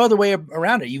no other way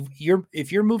around it.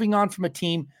 If you're moving on from a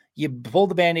team, you pull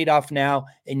the Band-Aid off now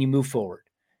and you move forward.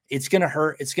 It's going to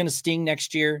hurt. It's going to sting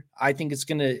next year. I think it's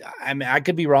going to, I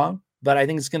could be wrong, but I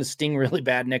think it's going to sting really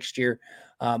bad next year.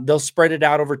 They'll spread it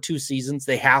out over 2 seasons.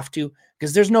 They have to,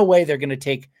 because there's no way they're going to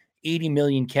take 80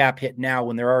 million cap hit now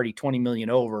when they're already 20 million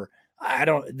over.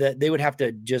 They would have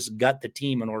to just gut the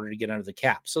team in order to get under the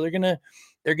cap. So they're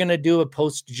going to do a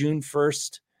post June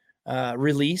 1st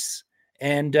release,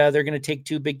 and they're going to take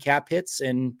 2 big cap hits,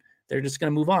 and they're just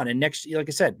going to move on. And next, like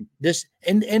I said, this,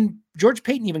 and George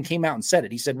Payton even came out and said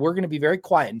it. He said, we're going to be very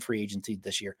quiet in free agency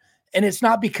this year. And it's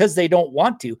not because they don't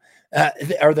want to,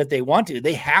 or that they want to.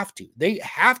 They have to. They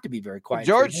have to be very quiet.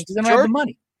 George they don't have the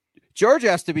money. George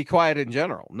has to be quiet in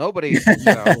general. Nobody,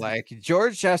 like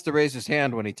George has to raise his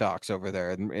hand when he talks over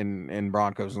there in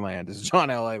Broncos land, as John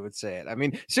L.A. would say it. I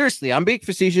mean, seriously, I'm being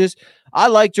facetious. I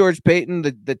like George Payton,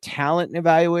 the talent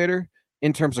evaluator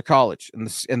in terms of college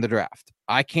in the draft.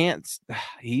 I can't.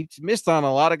 He missed on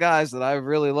a lot of guys that I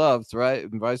really loved, right,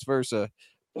 and vice versa.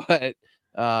 But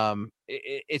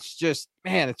it's just,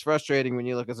 man, it's frustrating when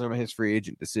you look at some of his free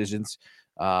agent decisions.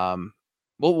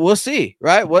 Well, we'll see,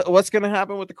 right? What's going to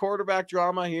happen with the quarterback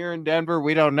drama here in Denver?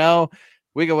 We don't know.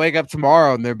 We can wake up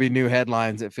tomorrow and there'll be new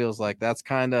headlines. It feels like that's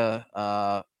kind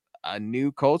of a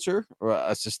new culture, or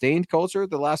a sustained culture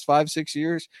the last 5-6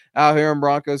 years out here in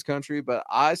Broncos country. But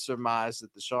I surmise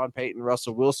that the Sean Payton,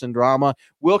 Russell Wilson drama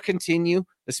will continue,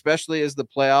 especially as the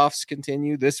playoffs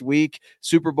continue this week.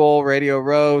 Super Bowl, Radio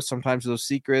Row, sometimes those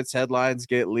secrets, headlines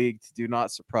get leaked. Do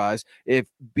not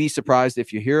be surprised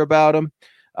if you hear about them.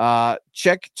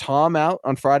 Check Tom out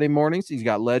on Friday mornings. He's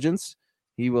got Legends.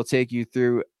 He will take you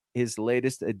through his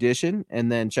latest edition,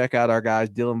 and then check out our guys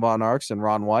Dylan Von Arks and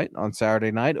Ron White on Saturday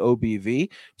night, OBV.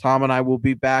 Tom and I will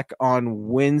be back on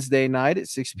Wednesday night at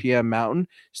 6 p.m. Mountain.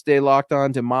 Stay locked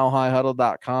on to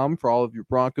milehighhuddle.com for all of your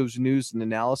Broncos news and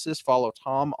analysis. Follow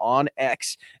Tom on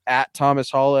X at Thomas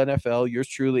Hall NFL. Yours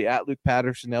truly at Luke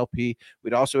Patterson LP.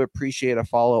 We'd also appreciate a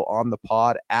follow on the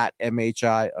pod at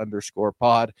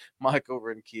MHI_pod. Mike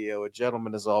over in Keo, a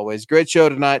gentleman as always. Great show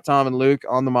tonight, Tom and Luke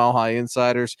on the Mile High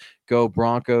Insiders. Go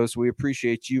Broncos. We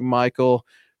appreciate you, Michael.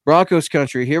 Broncos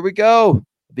country, here we go.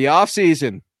 The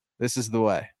offseason. This is the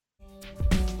way.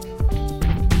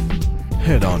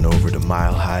 Head on over to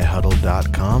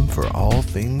milehighhuddle.com for all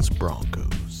things Broncos.